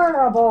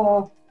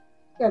horrible.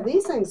 Yeah,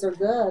 these things are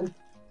good.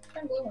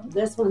 Try blue ones.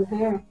 This one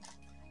here.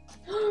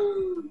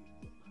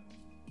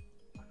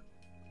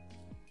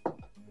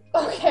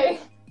 Okay.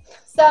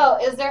 So,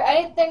 is there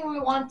anything we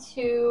want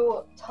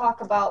to talk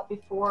about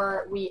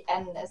before we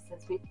end this,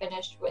 since we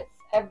finished with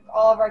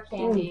all of our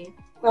candy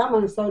That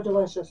one is so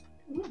delicious.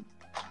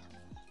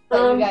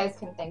 that you guys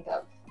can think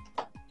of?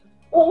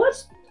 Well,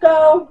 let's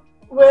go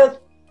with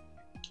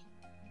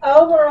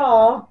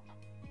overall.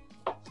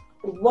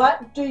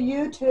 What do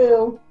you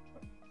two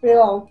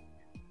feel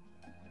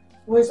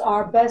was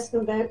our best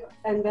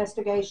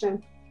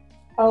investigation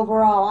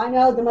overall? I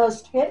know the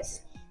most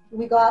hits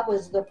we got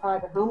was the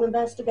private home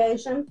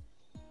investigation,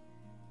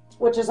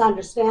 which is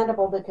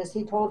understandable because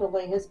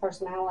his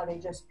personality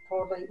just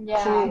totally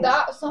Yeah. changed.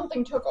 That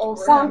something took over.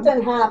 him.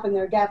 Something happened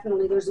there,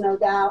 definitely. There's no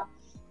doubt.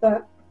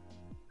 But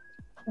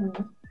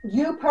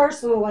you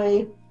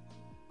personally,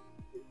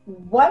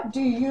 what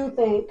do you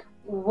think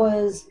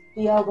was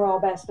the overall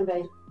best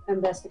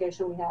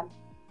investigation we had?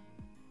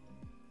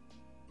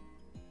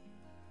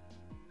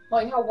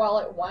 Like how well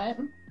it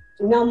went.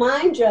 Now,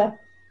 mind you,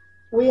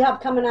 we have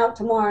coming out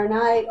tomorrow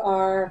night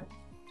our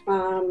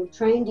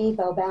Train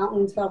Depot,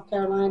 Bounton, South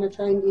Carolina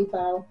Train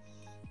Depot.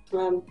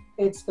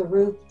 It's the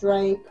Ruth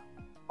Drake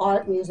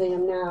Art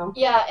Museum now.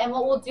 Yeah, and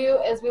what we'll do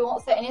is we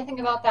won't say anything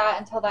about that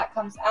until that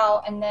comes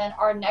out, and then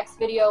our next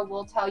video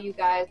we'll tell you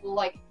guys.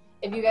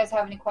 If you guys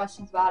have any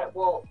questions about it,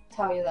 we'll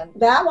tell you then.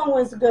 That one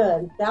was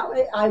good. That one,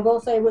 I will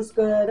say was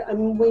good. I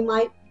mean, I'm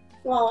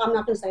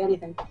not going to say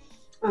anything.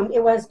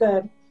 It was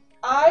good.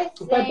 I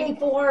But think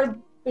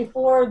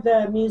before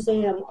the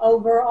museum,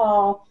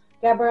 overall,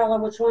 Gabriella,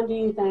 which one do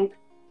you think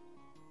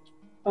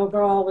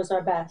overall was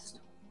our best?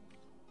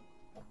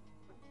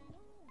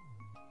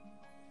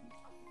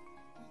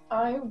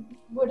 I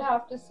would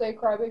have to say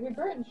Crybaby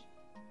Bridge.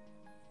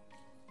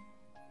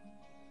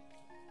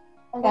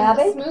 It went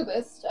Abby? the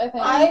smoothest, I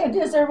think.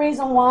 Is there a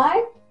reason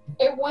why?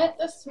 It went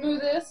the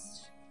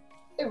smoothest.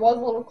 It was a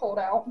little cold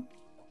out,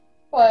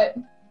 but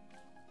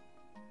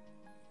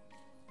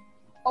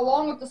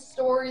along with the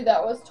story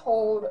that was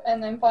told,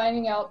 and then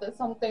finding out that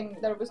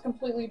it was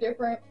completely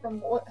different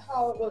from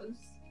how it was,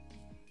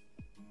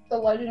 the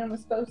legend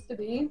was supposed to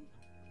be.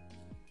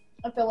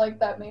 I feel like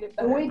that made it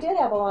better. And we did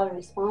have a lot of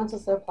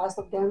responses, though. Plus,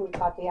 again, we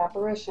caught the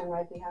apparition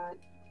right behind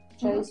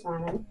Chase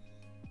running.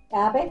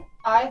 Abby?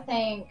 I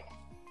think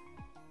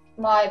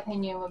my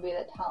opinion would be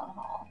the town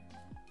hall.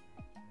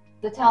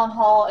 The town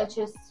hall,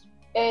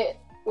 it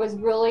was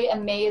really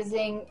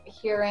amazing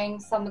hearing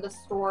some of the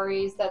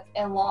stories that's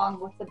along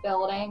with the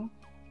building,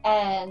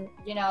 and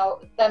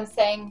them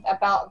saying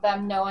about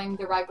them knowing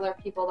the regular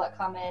people that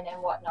come in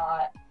and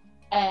whatnot,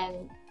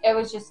 and it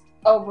was just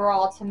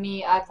overall, to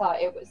me, I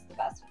thought it was the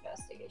best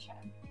investigation.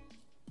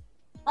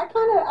 I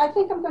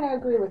think I'm going to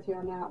agree with you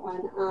on that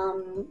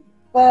one,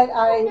 but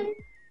I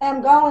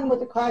am going with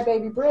the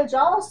Crybaby Bridge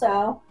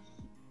also,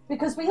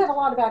 because we had a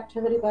lot of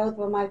activity, both of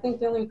them. I think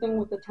the only thing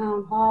with the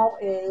town hall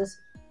is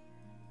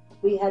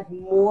we had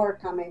more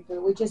coming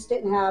through. We just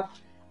didn't have,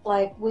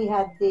 like, we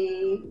had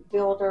the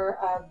builder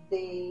of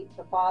the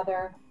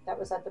father that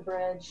was at the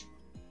bridge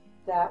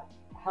that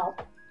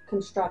helped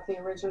construct the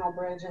original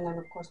bridge, and then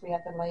of course we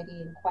had the lady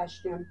in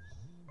question.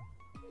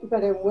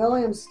 But in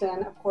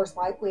Williamston, of course,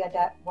 like, we had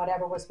that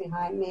whatever was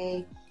behind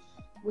me.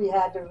 We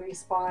had the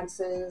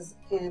responses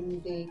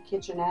in the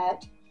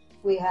kitchenette.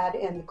 We had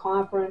in the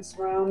conference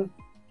room.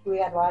 We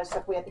had a lot of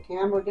stuff. We had the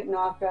camera get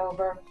knocked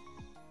over.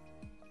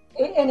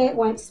 And it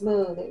went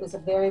smooth. It was a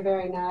very,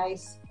 very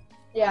nice.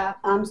 Yeah.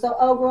 So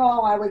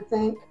overall, I would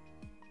think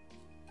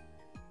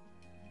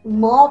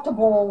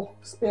multiple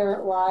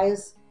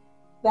spirit-wise.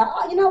 That,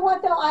 you know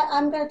what, though?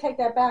 I'm going to take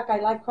that back.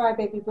 I like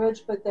Crybaby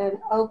Bridge, but then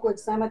Oakwood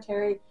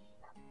Cemetery.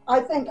 I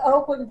think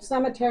Oakwood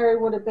Cemetery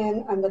would have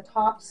been on the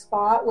top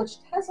spot, which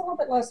has a little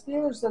bit less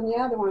views than the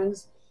other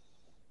ones.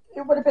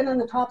 It would have been on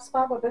the top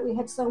spot, but we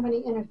had so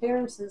many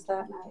interferences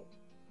that night.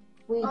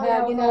 We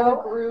had,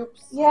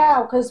 groups.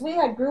 Yeah, because we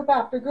had group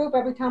after group.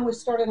 Every time we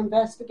started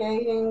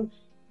investigating,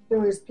 there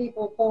was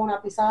people pulling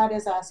up beside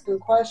us, asking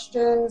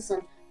questions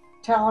and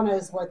telling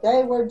us what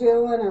they were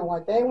doing and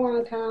what they were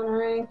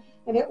encountering.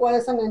 And it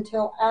wasn't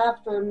until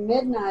after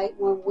midnight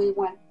when we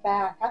went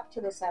back up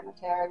to the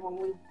cemetery, when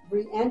we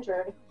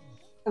re-entered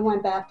and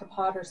went back to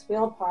Potter's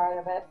Field part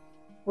of it,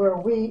 where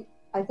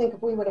I think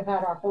if we would have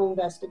had our whole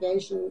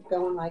investigation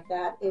going like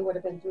that, it would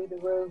have been through the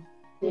roof.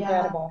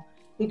 Incredible. Yeah.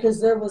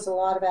 Because there was a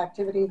lot of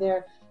activity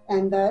there.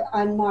 And the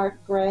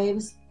unmarked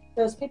graves,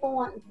 those people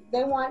want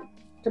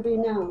to be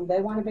known. They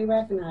want to be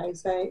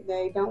recognized.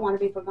 They don't want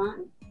to be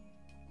forgotten.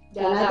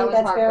 Yeah, and I think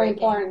that's very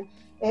important.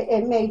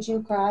 It made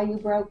you cry. You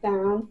broke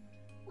down.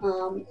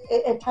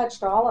 It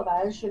touched all of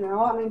us, I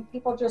mean,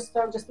 people just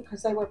don't, just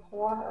because they were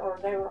poor or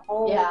they were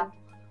old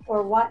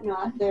or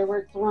whatnot, they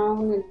were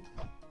thrown and,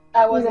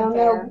 that wasn't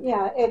fair.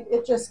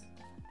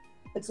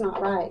 It's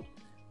not right.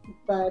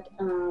 But,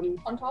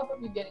 on top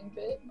of you getting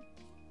bit.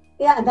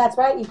 Yeah, and that's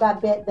right, you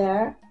got bit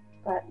there,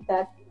 but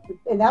that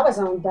was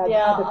on the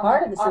other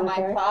part of the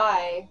cemetery. On my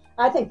thigh.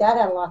 I think that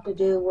had a lot to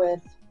do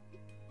with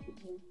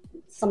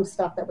some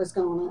stuff that was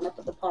going on up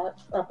at the park,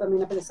 up in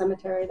the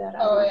cemetery that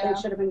I think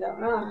should have been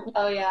going on.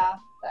 Oh yeah,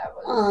 that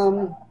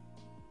was.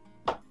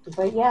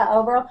 But yeah,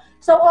 overall,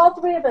 so all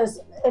three of us,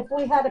 if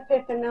we had to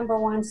pick a number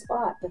one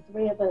spot, the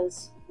three of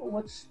us,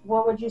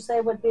 what would you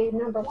say would be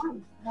number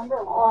one?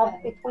 Number one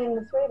between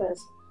the three of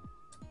us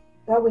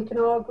that we can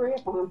all agree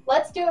upon.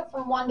 Let's do it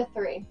from 1 to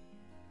 3.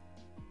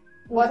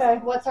 Okay.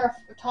 What's our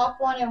top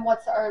one and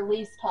what's our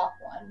least top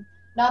one?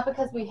 Not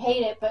because we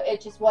hate it, but it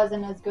just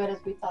wasn't as good as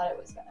we thought it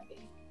was going to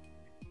be.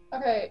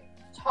 Okay,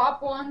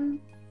 top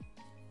one,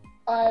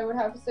 I would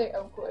have to say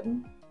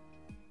Oakwood.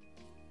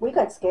 We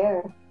got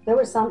scared. There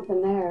was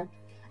something there.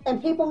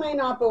 And people may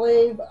not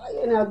believe,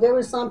 there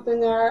was something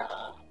there.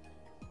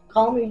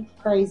 Call me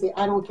crazy.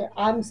 I don't care.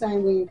 I'm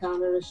saying we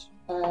encountered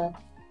a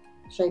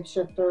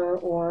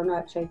shapeshifter, or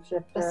not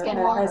shapeshifter, a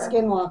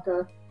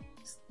skinwalker.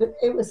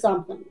 It was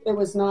something. It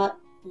was not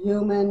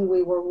human.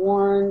 We were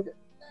warned.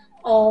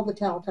 All the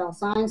telltale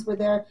signs were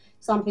there.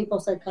 Some people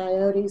said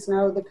coyotes.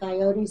 No, the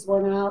coyotes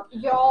weren't out.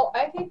 Y'all,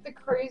 I think the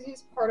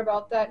craziest part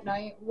about that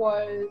night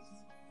was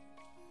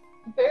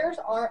bears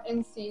aren't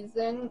in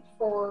season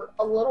for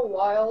a little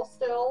while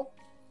still.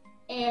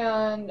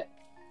 And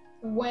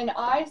when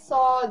I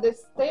saw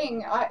this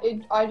thing,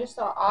 I just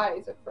saw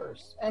eyes at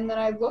first. And then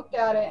I looked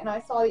at it and I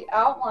saw the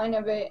outline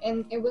of it,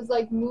 and it was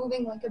like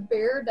moving like a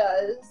bear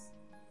does.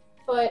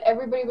 But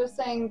everybody was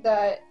saying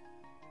that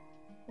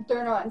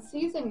they're not in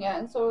season yet,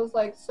 and so it was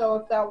like, so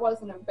if that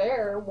wasn't a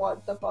bear,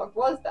 what the fuck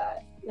was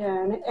that?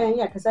 Yeah, and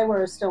because they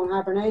were still in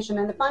hibernation.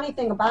 And the funny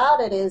thing about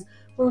it is,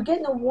 we were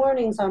getting the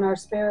warnings on our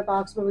spirit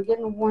box, we were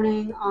getting a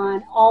warning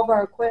on all of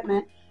our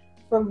equipment,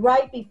 but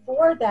right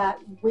before that,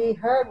 we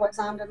heard what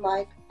sounded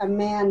like a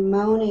man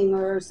moaning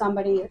or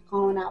somebody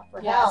calling out for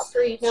help.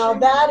 Now,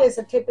 that is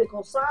a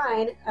typical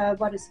sign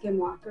of what a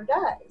skinwalker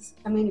does.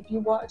 I mean, if you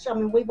watch,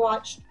 we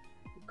watched,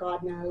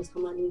 God knows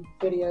how many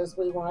videos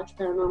we watch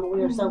Paranormal.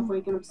 We are so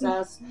freaking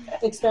obsessed,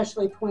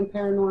 especially Twin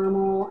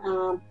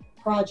Paranormal.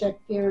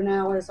 Project Fear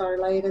now is our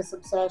latest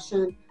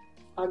obsession.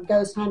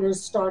 ghost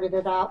hunters started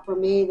it out for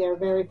me. Their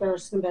very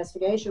first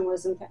investigation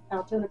was in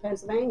Altoona,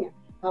 Pennsylvania,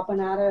 helping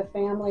out a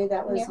family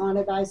that was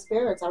haunted by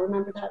spirits. I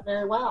remember that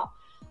very well.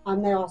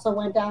 They also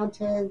went down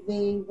to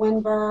the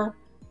Winburn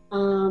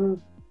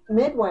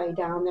Midway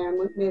down there,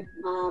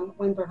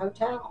 Winburn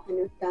Hotel,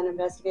 and done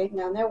investigating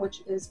down there,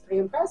 which is pretty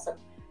impressive.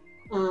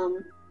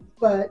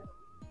 But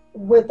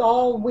with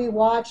all we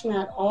watched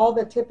and all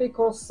the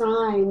typical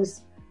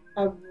signs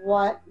of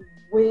what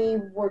we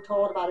were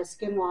told about a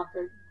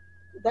skinwalker,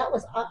 that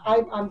was,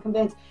 I'm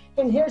convinced.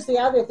 And here's the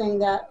other thing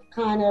that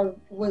kind of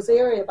was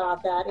eerie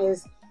about that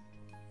is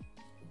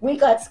we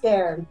got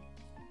scared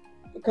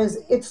because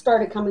it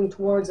started coming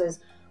towards us.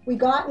 We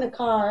got in a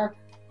car.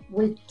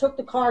 We took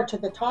the car to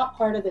the top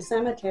part of the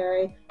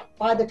cemetery.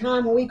 By the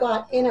time we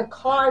got in a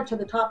car to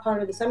the top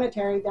part of the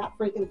cemetery, that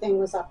freaking thing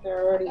was up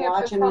there already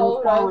watching and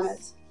following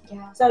us.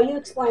 Yeah. So you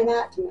explain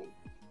that to me.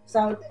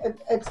 So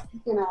it's,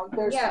 you know,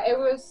 there's... Yeah, it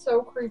was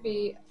so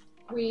creepy.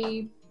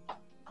 We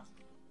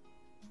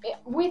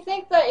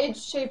think that it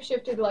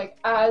shape-shifted, like,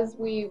 as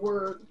we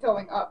were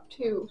going up,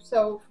 too.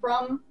 So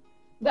from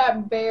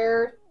that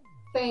bear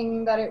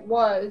thing that it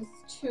was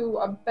to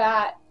a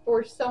bat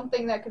or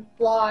something that could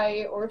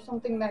fly or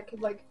something that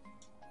could, like,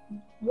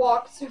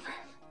 walk super...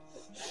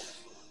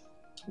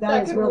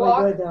 that is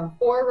really good, though.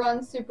 Or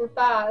run super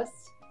fast.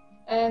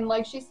 And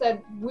like she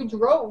said, we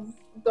drove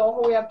the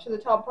whole way up to the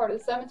top part of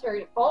the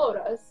cemetery. It followed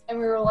us. And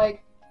we were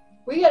like,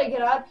 we gotta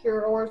get out of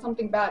here or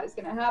something bad is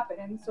gonna happen.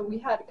 And so we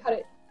had to cut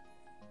it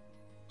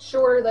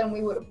shorter than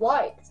we would have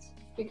liked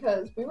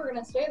because we were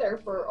gonna stay there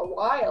for a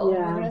while. Yeah.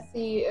 We were gonna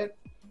see if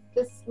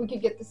we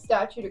could get the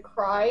statue to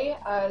cry,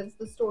 as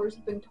the stories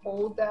have been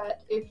told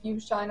that if you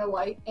shine a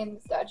light in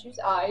the statue's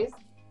eyes,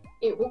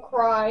 it will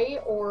cry,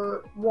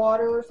 or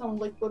water or some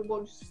liquid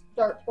will just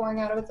start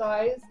pouring out of its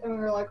eyes. And we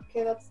were like,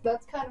 okay,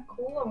 that's kind of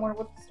cool. I wonder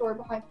what the story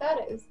behind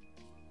that is.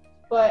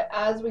 But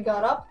as we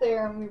got up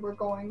there and we were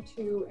going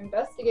to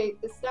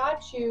investigate the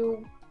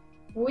statue,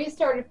 we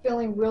started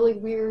feeling really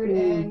weird,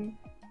 and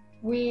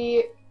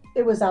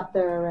it was up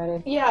there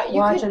already. Yeah,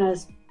 watching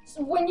us.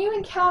 So when you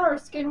encounter a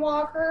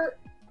skinwalker,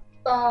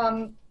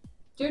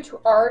 due to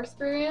our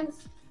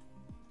experience,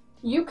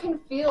 you can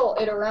feel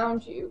it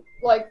around you.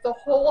 Like, the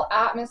whole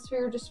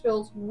atmosphere just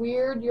feels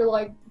weird. You're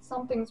like,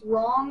 something's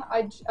wrong.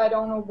 I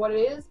don't know what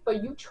it is,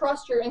 but you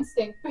trust your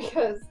instinct,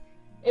 because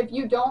if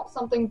you don't,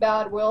 something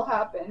bad will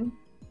happen.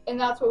 And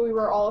that's what we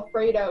were all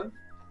afraid of.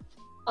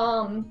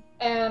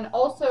 And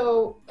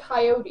also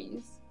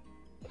coyotes.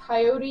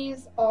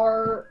 Coyotes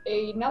are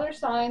another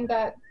sign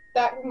that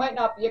might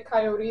not be a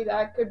coyote,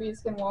 that could be a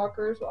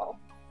skinwalker as well.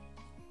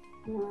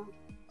 Yeah.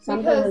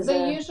 Because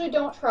they usually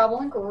don't travel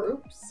in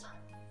groups.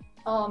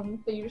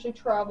 They usually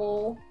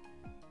travel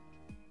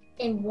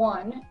in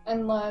one,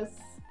 unless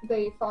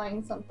they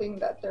find something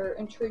that they're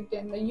intrigued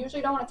in. They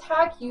usually don't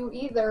attack you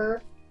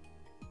either,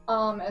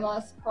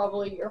 unless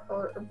probably you're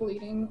hurt or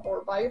bleeding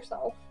or by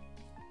yourself.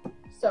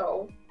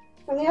 So.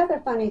 And the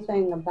other funny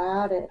thing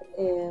about it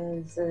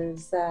is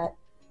that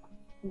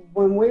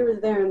when we were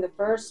there in the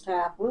first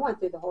half, we went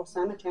through the whole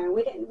cemetery,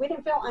 and we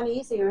didn't feel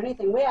uneasy or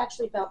anything. We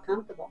actually felt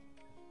comfortable.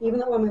 Even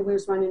though when we were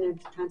running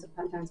into tons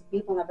of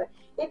people, but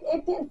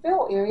it didn't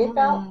feel eerie. It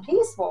felt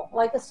peaceful,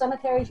 like a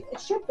cemetery. It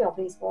should feel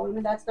peaceful. I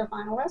mean, that's their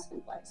final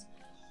resting place.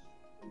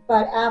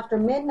 But after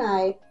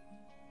midnight,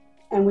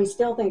 and we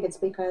still think it's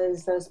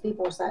because those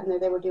people were sitting there,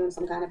 they were doing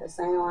some kind of a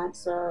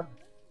seance or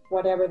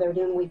whatever they were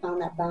doing. We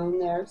found that bone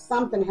there.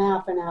 Something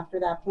happened after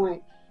that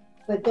point.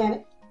 But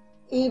then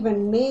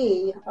even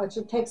me, which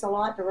it takes a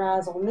lot to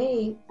razzle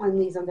me on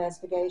these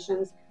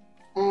investigations,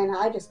 and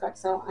I just got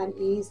so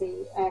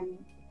uneasy, and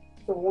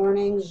the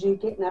warnings, you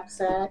getting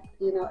upset,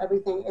 you know,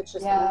 everything. It's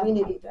just, we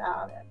need to get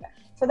out of it.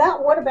 So that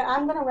would have been,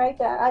 I'm going to rate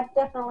that. I'd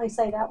definitely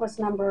say that was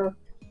number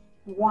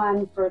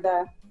one for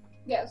the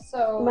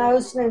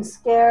most and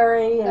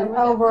scary and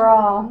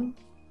overall.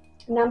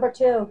 Number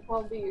two.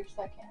 What would be your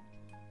second?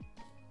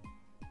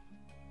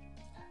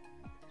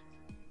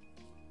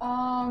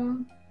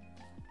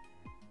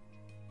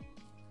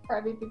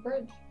 Crybaby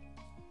Bridge.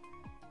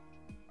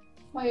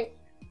 Wait.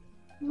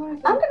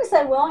 I'm going to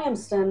say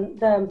Williamston,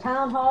 the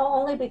town hall,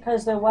 only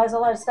because there was a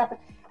lot of stuff.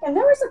 And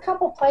there was a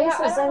couple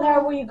places in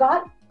there where you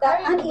got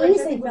that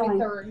uneasy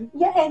feeling.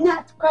 Yeah, and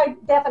that's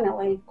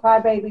definitely,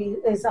 Crybaby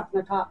is up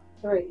in the top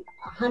three,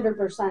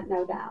 100%,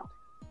 no doubt.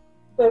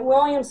 But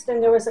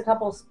Williamston, there was a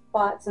couple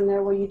spots in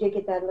there where you did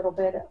get that little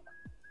bit of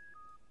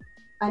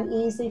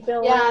uneasy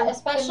feeling. Yeah,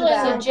 especially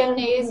in the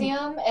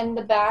gymnasium in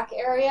the back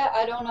area.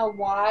 I don't know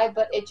why,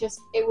 but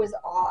it was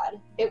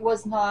odd. It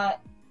was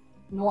not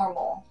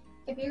normal.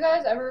 If you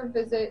guys ever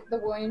visit the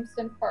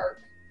Williamston Park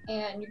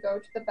and you go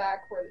to the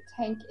back where the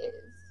tank is,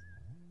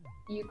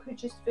 you could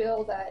just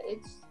feel that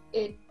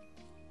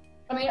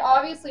I mean,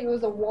 obviously it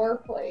was a war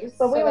place.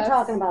 But we were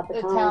talking about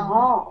the town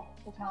hall.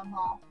 The town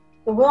hall.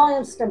 The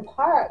Williamston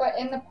Park. But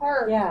in the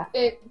park,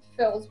 it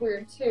feels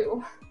weird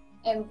too.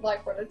 And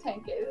like where the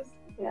tank is.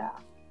 Yeah.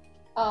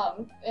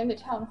 In the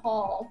town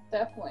hall,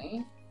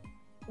 definitely.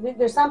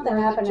 There's something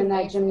happened in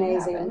that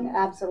gymnasium.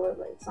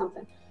 Absolutely.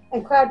 Something.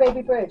 And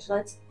Crybaby Bridge,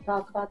 let's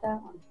talk about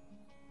that one.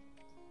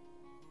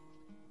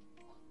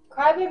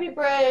 Crybaby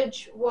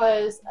Bridge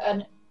was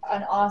an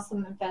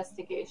awesome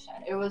investigation.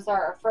 It was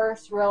our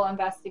first real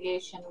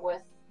investigation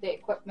with the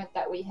equipment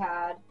that we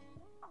had,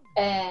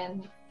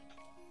 and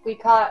we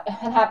caught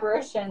an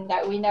apparition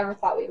that we never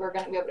thought we were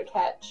going to be able to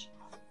catch.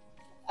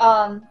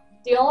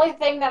 The only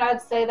thing that I'd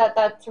say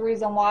that's the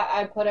reason why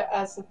I put it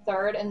as the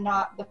third and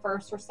not the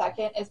first or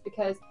second is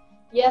because,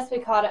 yes, we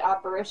caught an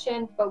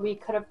apparition, but we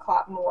could have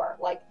caught more.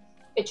 Like,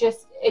 it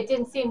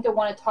didn't seem to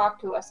want to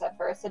talk to us at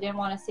first. It didn't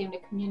want to seem to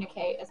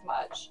communicate as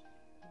much.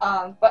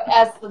 But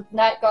as the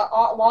night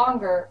got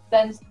longer,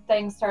 then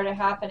things started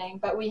happening.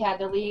 But we had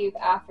to leave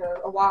after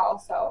a while,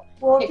 so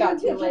it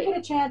got too late. If you get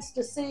a chance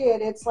to see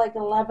it, it's like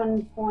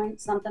 11 point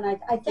something. I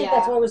think Yeah,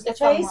 that's what it was. it's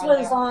Chase somewhere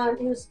was there. on.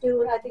 He was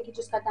doing. I think he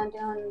just got done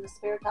doing the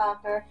Spirit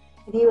Doctor,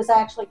 and he was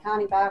actually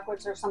counting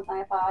backwards or something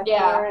like that.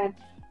 Yeah.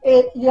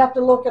 And you have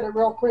to look at it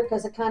real quick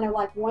because it kind of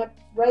like went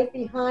right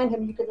behind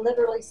him. You could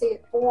literally see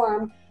it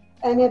form,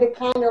 and then it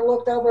kind of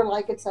looked over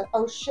like it said,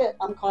 "Oh shit,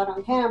 I'm caught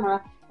on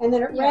camera." And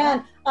then it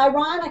ran.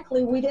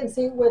 Ironically, we didn't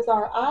see it with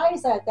our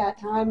eyes at that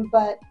time,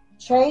 but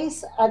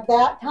Chase at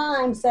that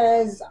time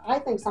says, I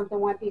think something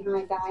went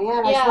behind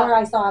Diane. I swear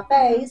I saw a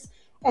face.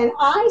 And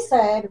I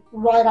said,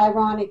 right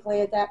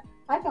ironically at that,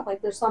 I feel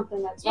like there's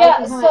something that's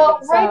right behind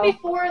it. Right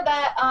before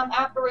that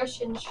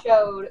apparition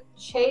showed,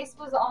 Chase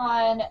was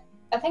on,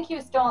 I think he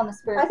was still on the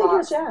Spirit Box. I think it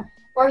was, yeah.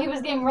 Or he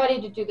was getting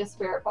ready to do the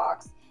Spirit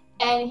Box.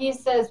 And he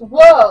says,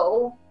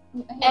 whoa!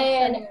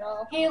 And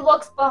he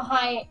looks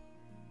behind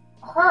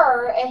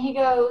her and he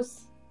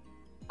goes,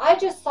 I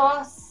just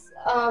saw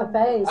a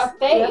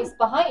face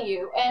behind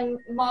you. And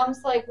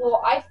Mom's like,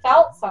 well, I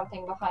felt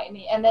something behind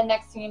me. And then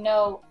next thing you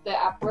know, the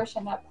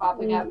apparition that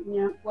popped up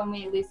when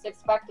we least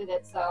expected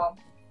it. So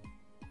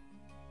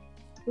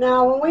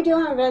now when we do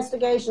our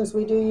investigations,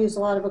 we do use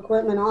a lot of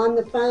equipment. On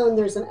the phone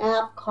there's an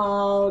app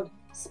called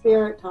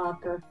Spirit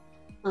Talker.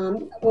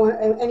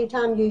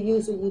 Anytime you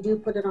use it, you do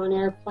put it on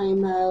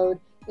airplane mode.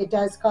 It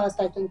does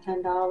cost, I think,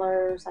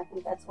 $10. I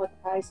think that's what the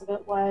price of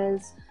it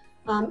was.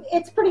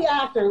 It's pretty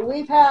accurate.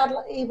 We've had,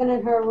 even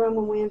in her room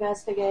when we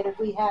investigated,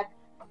 we had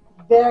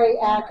very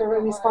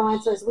accurate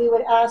responses. We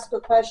would ask a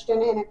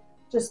question and it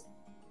just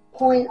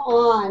point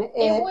on.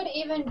 It would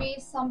even be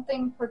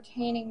something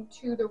pertaining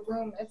to the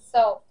room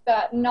itself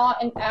that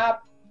not an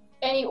app,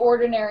 any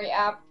ordinary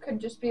app could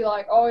just be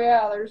like, oh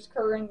yeah, there's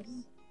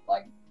curtains,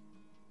 like,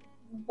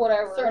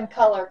 whatever. Certain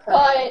color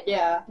curtain. But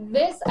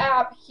this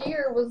app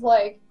here was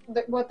like,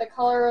 what the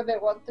color of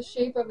it, what the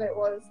shape of it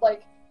was,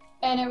 like,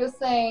 and it was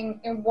saying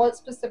in what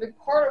specific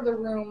part of the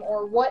room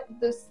or what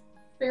the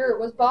spirit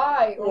was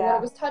by or what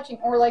it was touching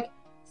or like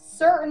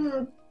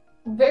certain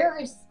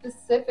very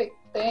specific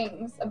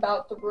things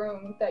about the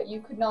room that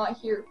you could not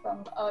hear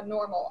from a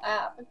normal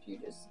app if you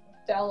just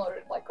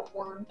downloaded like a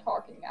word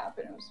talking app,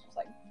 and it was just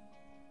like.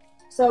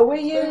 So we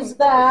use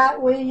that.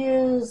 We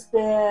use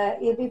the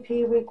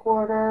EVP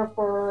recorder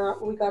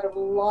we got a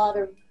lot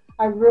of,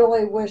 I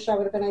really wish I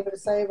would have been able to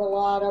save a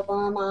lot of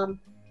them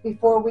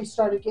before we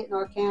started getting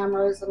our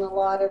cameras and a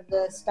lot of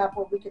the stuff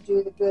where we could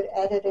do the good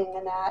editing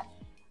and that.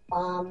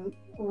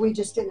 We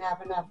just didn't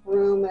have enough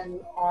room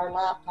in our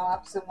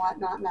laptops and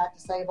whatnot not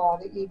to save all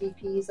the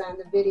EVPs and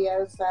the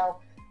videos. So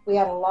we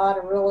had a lot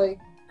of really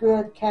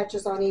good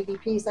catches on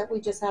EVPs that we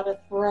just had to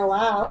throw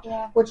out,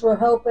 which we're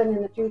hoping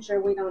in the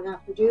future we don't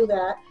have to do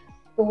that.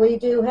 But we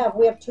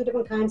have two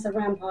different kinds of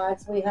REM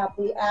pods. We have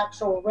the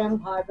actual REM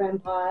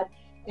pod,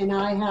 and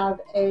I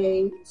have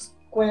a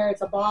square,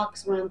 it's a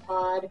box REM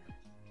pod,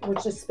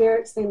 which the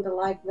spirits seem to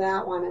like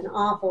that one an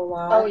awful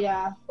lot. Oh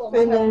yeah. Well,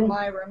 and then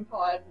my REM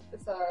pod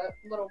is a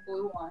little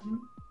blue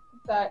one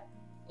that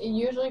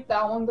usually if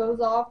that one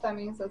goes off, that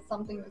means that's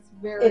something that's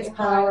very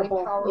highly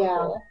powerful.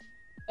 Yeah.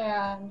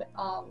 And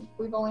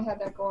we've only had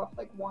that go off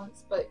like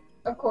once, but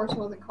of course it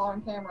wasn't caught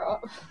on camera.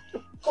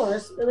 Of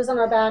course, it was in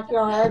our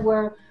backyard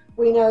where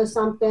we know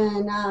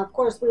something. Of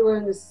course, we were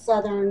in the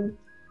southern,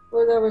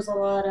 where there was a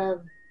lot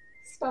of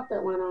stuff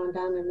that went on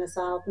down in the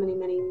south many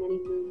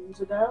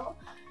moons ago.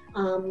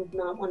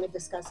 Not want to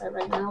discuss that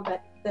right now,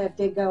 but that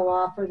did go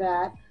off for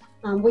that.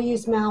 We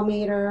use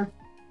Malmeter.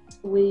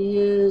 We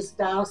use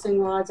dowsing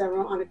rods.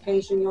 On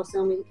occasion, you'll see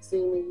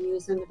me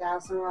using the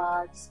dowsing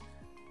rods.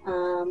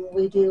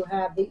 We do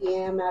have the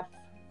EMF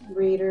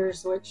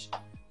readers, which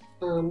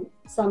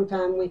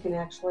sometime we can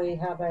actually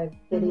have a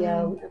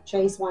video. If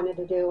Chase wanted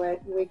to do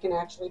it, we can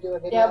actually do a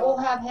video. Yeah, we'll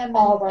have him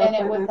in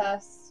it with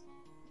us.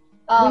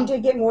 We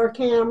did get more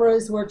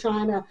cameras. We're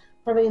trying to,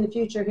 probably in the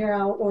future here,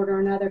 I'll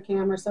order another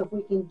camera. So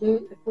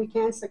if we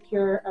can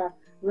secure a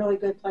really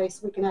good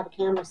place, we can have a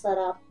camera set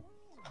up.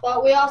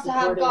 But we also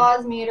have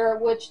gauze meter,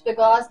 which the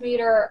gauze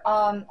meter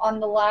on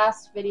the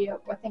last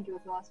video, I think it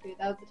was the last video,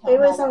 that was the town hall. It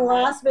was in the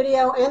last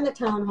video and the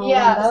town hall.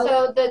 Yeah,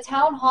 so the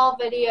town hall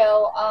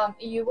video,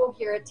 you will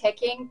hear it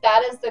ticking.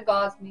 That is the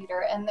gauze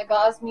meter. And the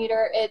gauze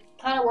meter, it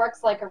kind of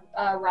works like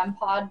a REM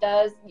pod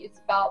does. It's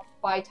about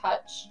by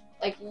touch.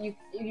 Like you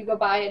go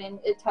by it and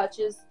it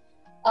touches.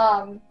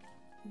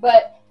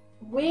 But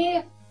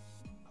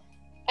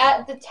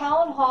At the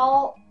town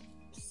hall,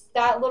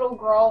 that little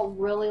girl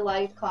really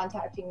liked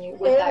contacting you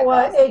with that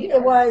costume.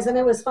 It was, and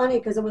it was funny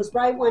because it was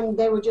right when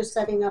they were just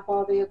setting up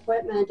all the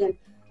equipment, and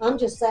I'm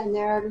just sitting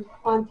there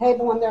on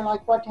table, and they're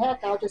like, "What the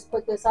heck? I'll just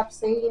put this up,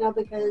 see,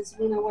 because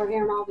we're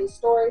hearing all these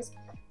stories."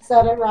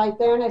 Set it right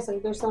there, and I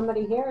said, "There's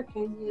somebody here.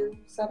 Can you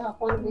set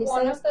up one of these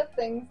One things?" of the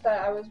things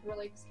that I was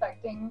really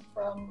expecting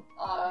from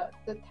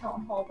the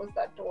town hall was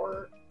that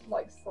door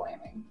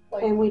slamming.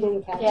 And we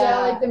didn't catch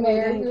yeah, that. the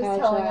mayor, he We didn't was catch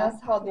telling that.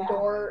 us how the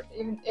door,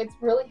 it's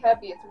really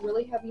heavy. It's a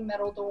really heavy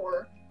metal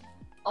door.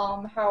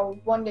 How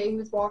one day he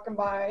was walking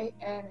by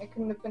and it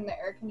couldn't have been the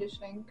air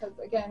conditioning because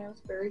again it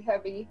was very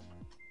heavy.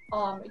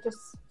 It just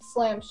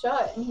slammed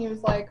shut, and he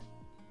was like,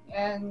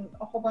 and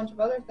a whole bunch of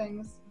other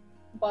things,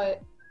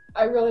 but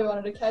I really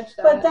wanted to catch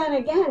that. But then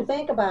again,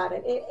 think about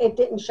it. It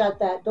didn't shut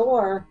that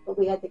door, but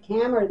we had the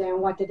camera there,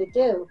 and what did it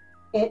do?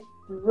 It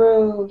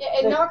threw. Yeah,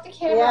 it knocked the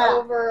camera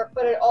over,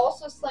 but it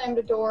also slammed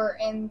a door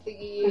in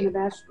the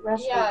restroom.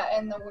 Yeah,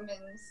 in the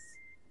women's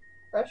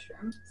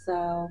restroom.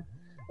 So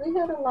we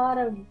had a lot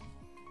of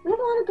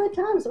good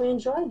times. We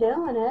enjoyed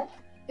doing it.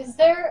 Is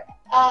there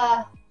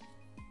I'm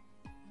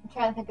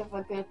trying to think of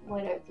a good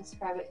way to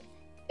describe it.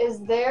 Is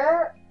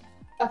there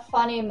a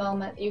funny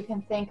moment you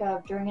can think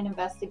of during an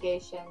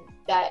investigation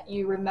that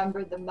you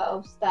remember the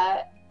most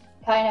that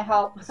kind of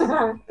helped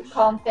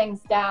calm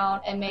things down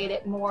and made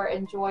it more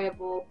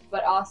enjoyable,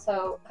 but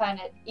also kind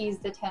of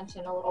eased the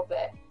tension a little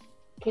bit?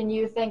 Can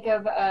you think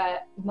of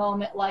a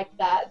moment like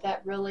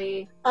that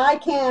really... I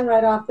can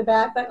right off the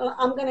bat, but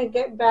I'm going to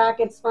get back.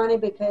 It's funny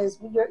because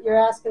you're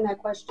asking that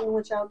question,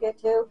 which I'll get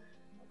to.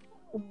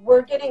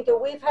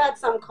 We've had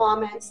some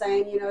comments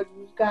saying, you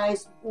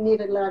guys need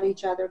to let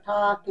each other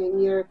talk,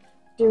 and you're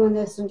doing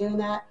this and doing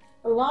that.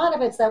 A lot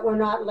of it's that we're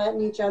not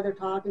letting each other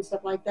talk and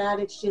stuff like that.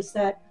 It's just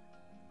that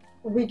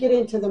we get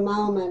into the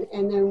moment,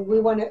 and then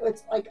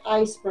it's like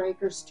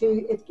icebreakers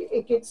too.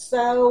 It gets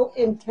so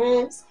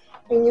intense,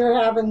 and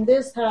you're having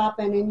this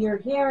happen, and you're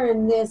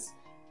hearing this,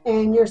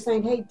 and you're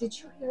saying, hey, did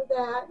you hear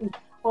that? And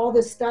all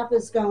this stuff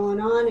is going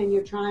on, and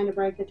you're trying to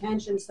break the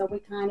tension, so we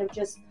kind of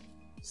just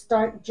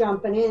start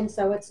jumping in.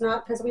 So it's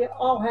not, because we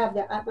all have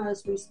the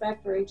utmost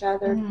respect for each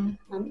other.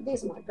 Mm-hmm.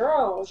 These are my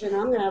girls, I'm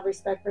going to have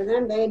respect for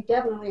them. They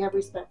definitely have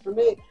respect for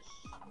me.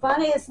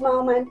 Funniest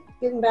moment,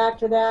 getting back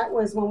to that,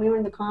 was when we were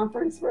in the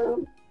conference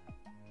room.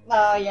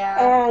 Oh,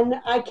 yeah. And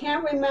I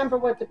can't remember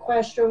what the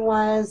question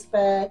was,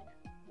 but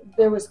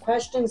there was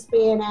questions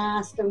being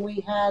asked, and we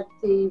had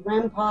the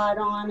REM pod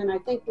on, and I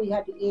think we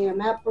had the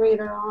EMF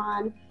reader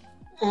on,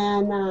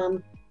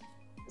 and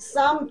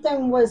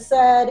something was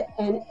said,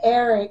 and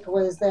Eric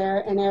was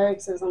there, and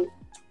Eric says,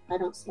 I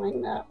don't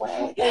swing that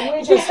way. And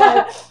we just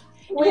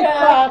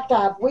cracked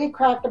up. We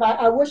cracked up.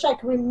 I wish I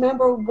could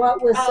remember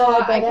what was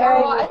said, but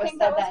Eric... I think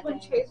that was when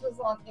Chase was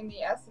in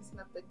the Estes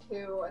method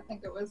too. I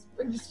think it was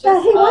just Yeah,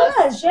 he us.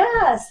 was,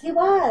 yes, he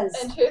was.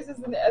 And Chase was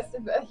in the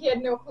Estes method. He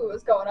had no clue what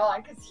was going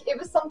on, because it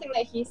was something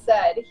that he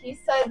said. He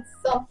said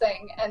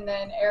something, and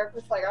then Eric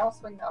was like, I don't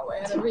swing that way.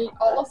 And then we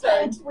all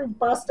started... We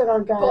busted our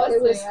gut.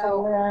 It was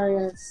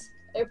hilarious.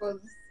 It was...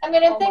 I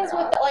mean, and things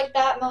with like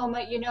that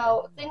moment,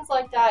 things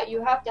like that,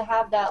 you have to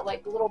have that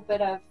like little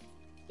bit of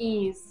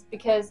ease,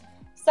 because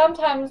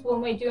sometimes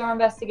when we do our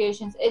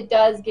investigations, it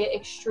does get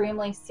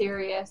extremely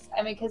serious.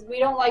 I mean, because we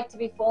don't like to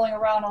be fooling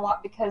around a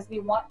lot, because we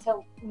want to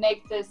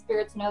make the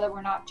spirits know that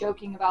we're not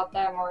joking about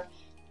them or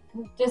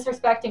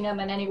disrespecting them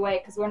in any way,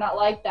 because we're not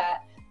like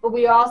that. But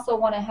we also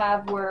want to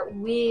have where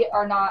we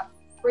are not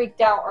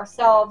freaked out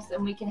ourselves,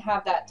 and we can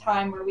have that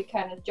time where we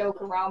kind of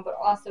joke around, but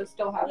also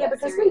still have that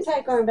because serious. we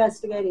take our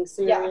investigating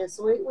serious.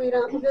 Yeah. We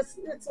don't.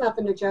 It's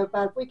nothing to joke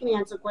about. If we can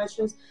answer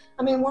questions.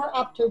 I mean, we're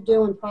up to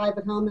doing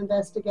private home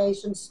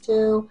investigations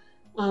too.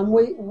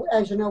 We,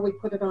 as you know, we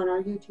put it on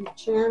our YouTube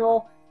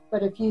channel.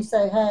 But if you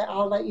say, hey,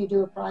 I'll let you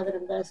do a private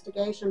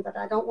investigation, but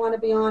I don't want to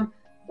be on,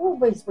 we'll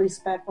be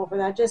respectful for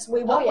that.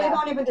 We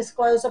won't even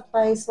disclose a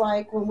place.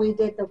 Like when we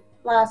did the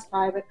last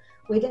private,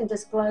 we didn't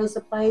disclose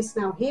the place.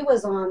 Now he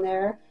was on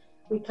there.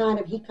 He kind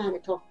of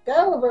took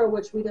over,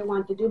 which we didn't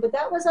want to do, but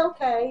that was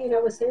okay.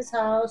 It was his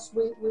house.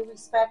 We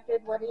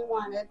respected what he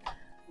wanted.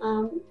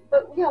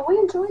 But yeah, we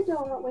enjoy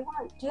doing what we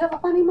want. Do you have a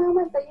funny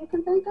moment that you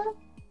can think of?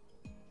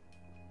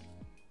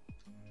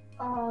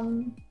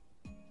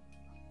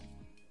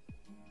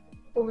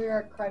 When we were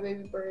at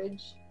Crybaby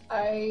Bridge,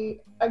 I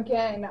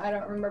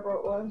don't remember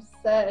what was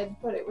said,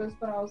 but it was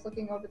when I was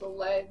looking over the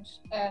ledge,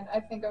 and I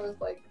think I was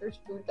like, there's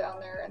food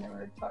down there, and then we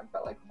were talking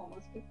about like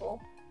homeless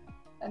people,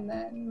 and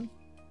then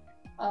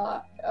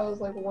I was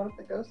like, well, what if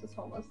the ghost is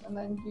homeless? And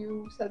then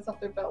you said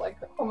something about like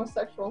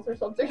homosexuals or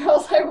something. I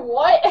was like,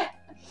 what?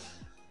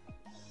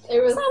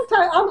 It was.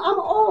 Sometimes I'm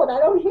old. I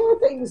don't hear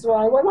things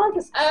right. When I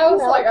was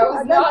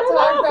not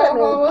talking about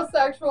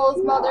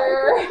homosexuals,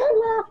 mother. They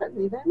laugh at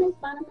me. They make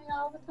fun of me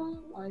all the time.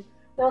 Like,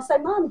 they'll say,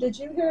 Mom, did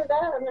you hear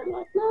that? And they're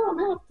like, no, I'm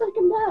half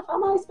freaking deaf.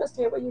 How am I supposed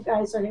to hear what you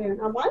guys are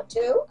hearing? I want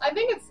to. I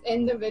think it's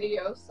in the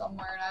video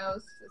somewhere, and I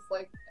was just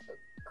like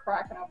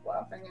cracking up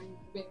laughing and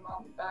being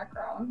mom in the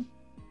background.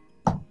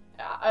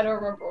 Yeah, I don't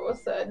remember what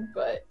was said,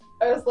 but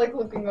I was like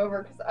looking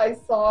over because I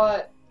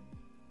saw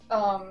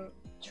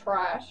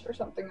trash or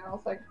something, and I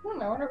was like,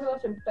 I wonder if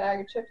left a bag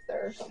of chips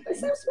there or something. It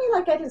seems to me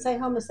like I didn't say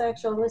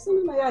homosexual. It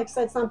seemed to me like I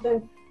said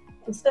something,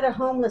 instead of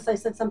homeless, I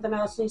said something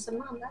else, and you said,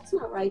 Mom, that's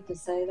not right to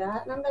say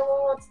that. And I'm like,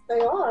 well,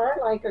 they are,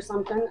 like, or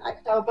something.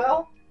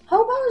 Hobo?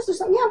 Hobos or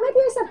something. Yeah, maybe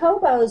I said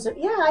hobos.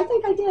 Yeah, I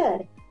think I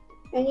did.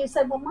 And you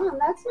said, well, Mom,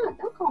 that's not,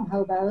 don't call them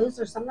hobos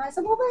or something. I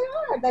said, well,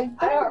 they are.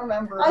 I don't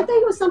remember. I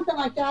think it was something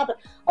like that. But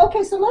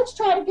okay, so let's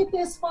try to get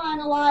this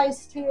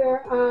finalized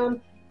here.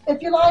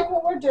 If you like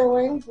what we're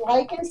doing,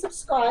 like and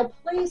subscribe.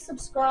 Please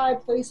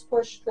subscribe. Please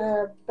push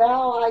the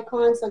bell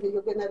icon so that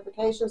you'll get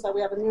notifications that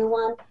we have a new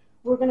one.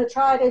 We're going to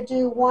try to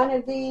do one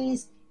of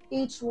these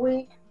each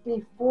week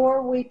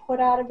before we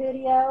put out a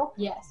video.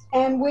 Yes.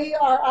 And we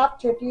are up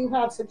to, if you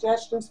have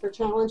suggestions for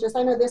challenges.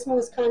 I know this one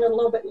was kind of a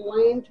little bit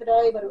lame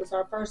today, but it was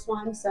our first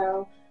one,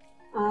 so.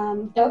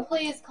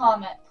 Please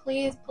comment.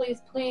 Please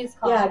comment.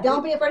 Yeah,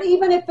 don't be afraid,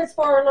 even if it's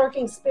for our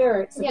lurking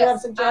spirits. If you have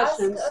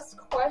suggestions. Ask us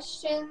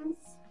questions.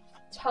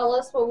 Tell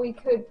us what we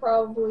could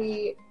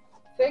probably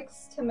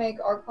fix to make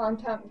our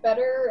content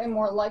better and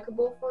more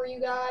likable for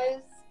you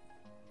guys.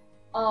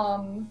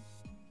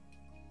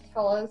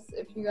 Tell us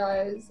if you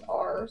guys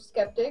are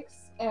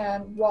skeptics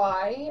and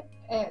why,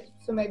 and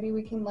so maybe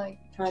we can like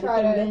try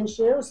to convince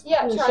you.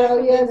 Yeah, try to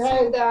convince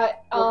you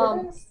that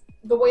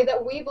the way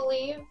that we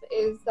believe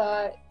is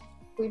that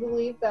we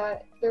believe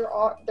that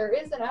there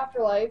is an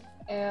afterlife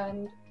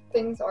and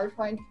things are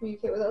trying to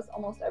communicate with us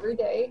almost every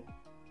day.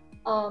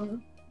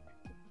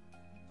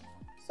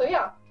 So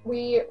yeah,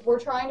 we're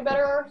trying to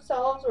better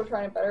ourselves. We're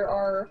trying to better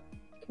our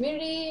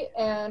community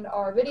and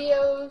our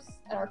videos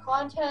and our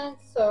content.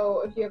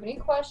 So if you have any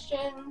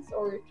questions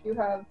or if you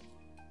have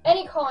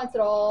any comments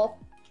at all,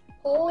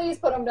 please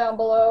put them down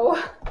below.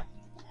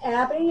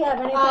 Abby, you have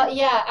anything?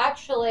 Yeah,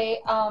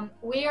 actually,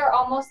 we are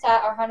almost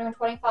at our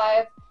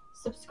 125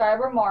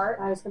 subscriber mark.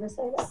 I was going to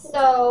say that.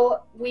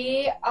 So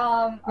we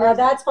now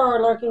that's for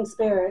our lurking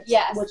spirits.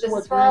 Yes, this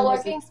is for our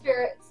lurking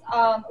spirits.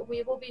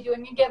 We will be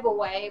doing a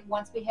giveaway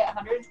once we hit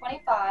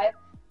 125.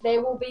 They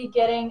will be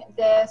getting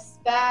this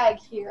bag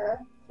here.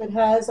 It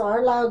has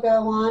our logo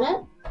on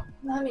it.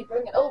 Let me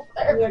bring it over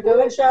there. You're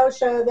doing show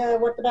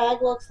what the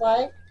bag looks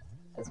like.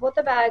 This is what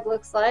the bag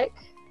looks like.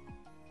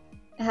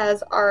 It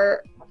has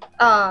our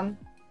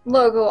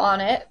logo on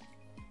it.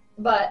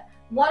 But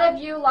one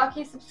of you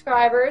lucky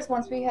subscribers,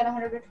 once we hit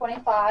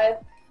 125,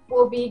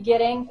 will be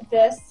getting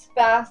this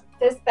bag.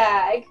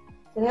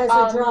 It has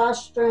a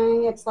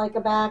drawstring. It's like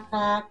a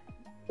backpack.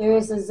 There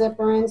is a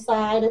zipper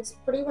inside. It's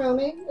pretty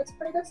roomy. It's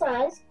pretty good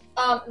size.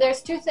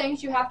 There's two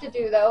things you have to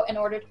do, though, in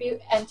order to be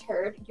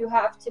entered. You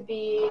have to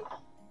be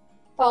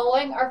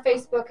following our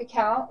Facebook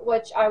account,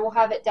 which I will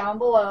have it down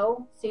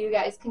below so you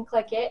guys can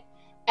click it.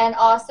 And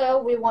also,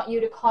 we want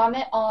you to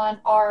comment on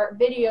our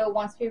video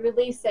once we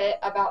release it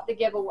about the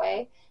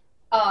giveaway.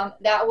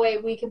 That way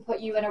we can put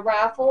you in a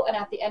raffle, and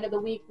at the end of the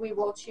week we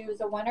will choose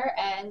a winner,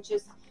 and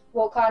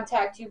we'll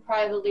contact you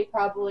privately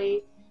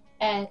probably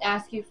and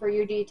ask you for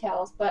your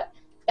details. But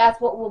that's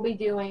what we'll be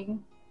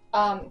doing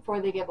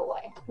for the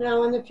giveaway.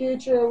 Now in the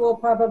future we'll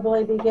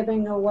probably be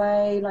giving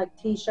away like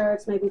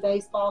t-shirts, maybe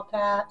baseball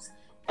caps.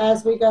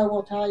 As we go,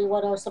 we'll tell you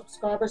what our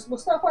subscribers. Well,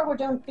 so far we're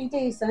doing pretty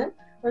decent.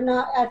 We're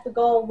not at the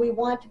goal we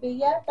want to be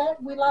yet,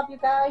 but we love you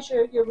guys.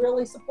 You're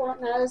really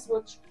supporting us,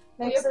 which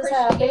makes us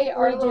happy.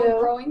 Our little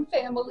growing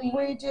family.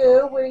 We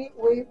do.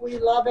 We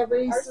love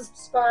every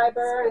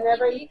subscriber and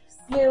every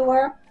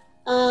viewer.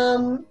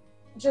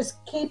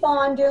 Just keep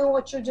on doing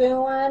what you're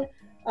doing.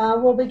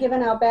 We'll be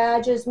giving out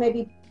badges.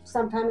 Maybe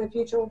sometime in the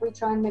future we'll be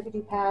trying to maybe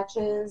do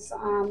patches,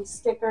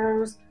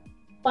 stickers,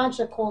 bunch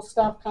of cool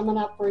stuff coming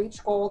up for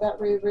each goal that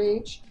we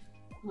reach.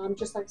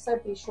 Just like I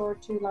said, be sure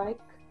to like,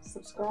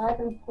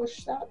 subscribe, and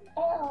push that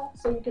bell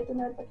so you get the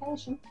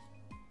notification.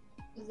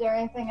 Is there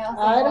anything else?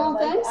 I don't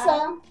think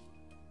so.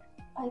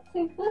 I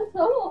think that's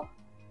all.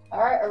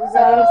 Alright, are we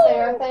ready to say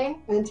our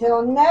thing?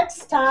 Until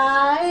next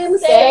time,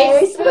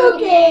 stay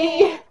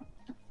spooky!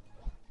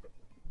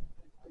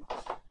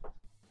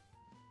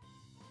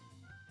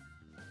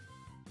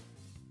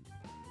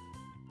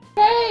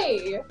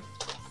 Hey!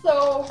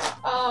 So,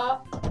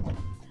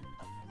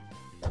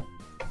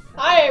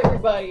 hi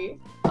everybody.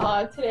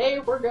 Today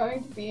we're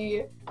going to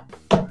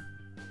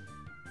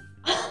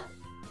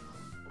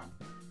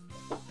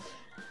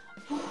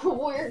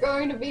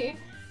be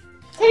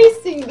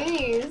tasting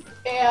these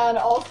and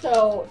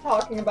also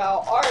talking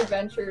about our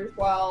adventures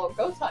while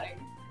ghost hunting.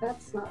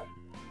 That's not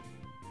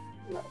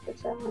the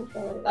challenge.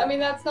 Really. I mean,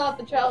 that's not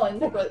the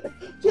challenge, but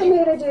Do you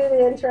need to do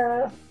the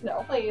intro?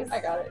 no, Please. I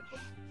got it.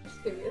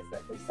 Just give me a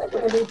second. So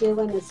we're going to be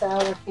doing the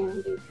sour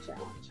candy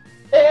challenge.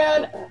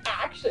 And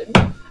action.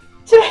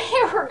 Today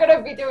we're going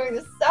to be doing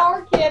the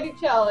sour candy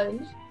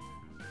challenge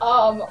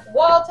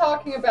while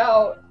talking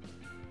about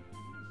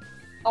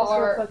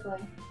our... Just real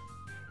quickly.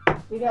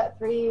 We got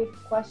 3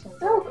 questions.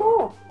 Oh,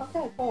 cool.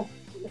 Okay, cool.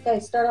 Okay,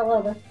 start all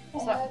over.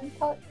 And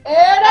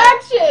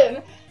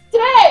action!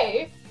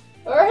 Today,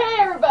 or hey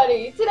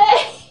everybody,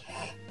 today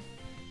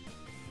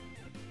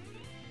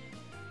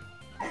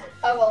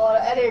I have a lot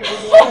of editing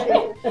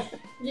to do.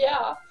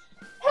 Yeah.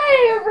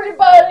 Hey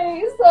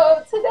everybody!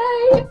 So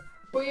today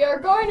we are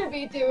going to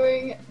be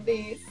doing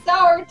the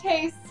sour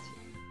taste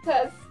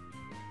test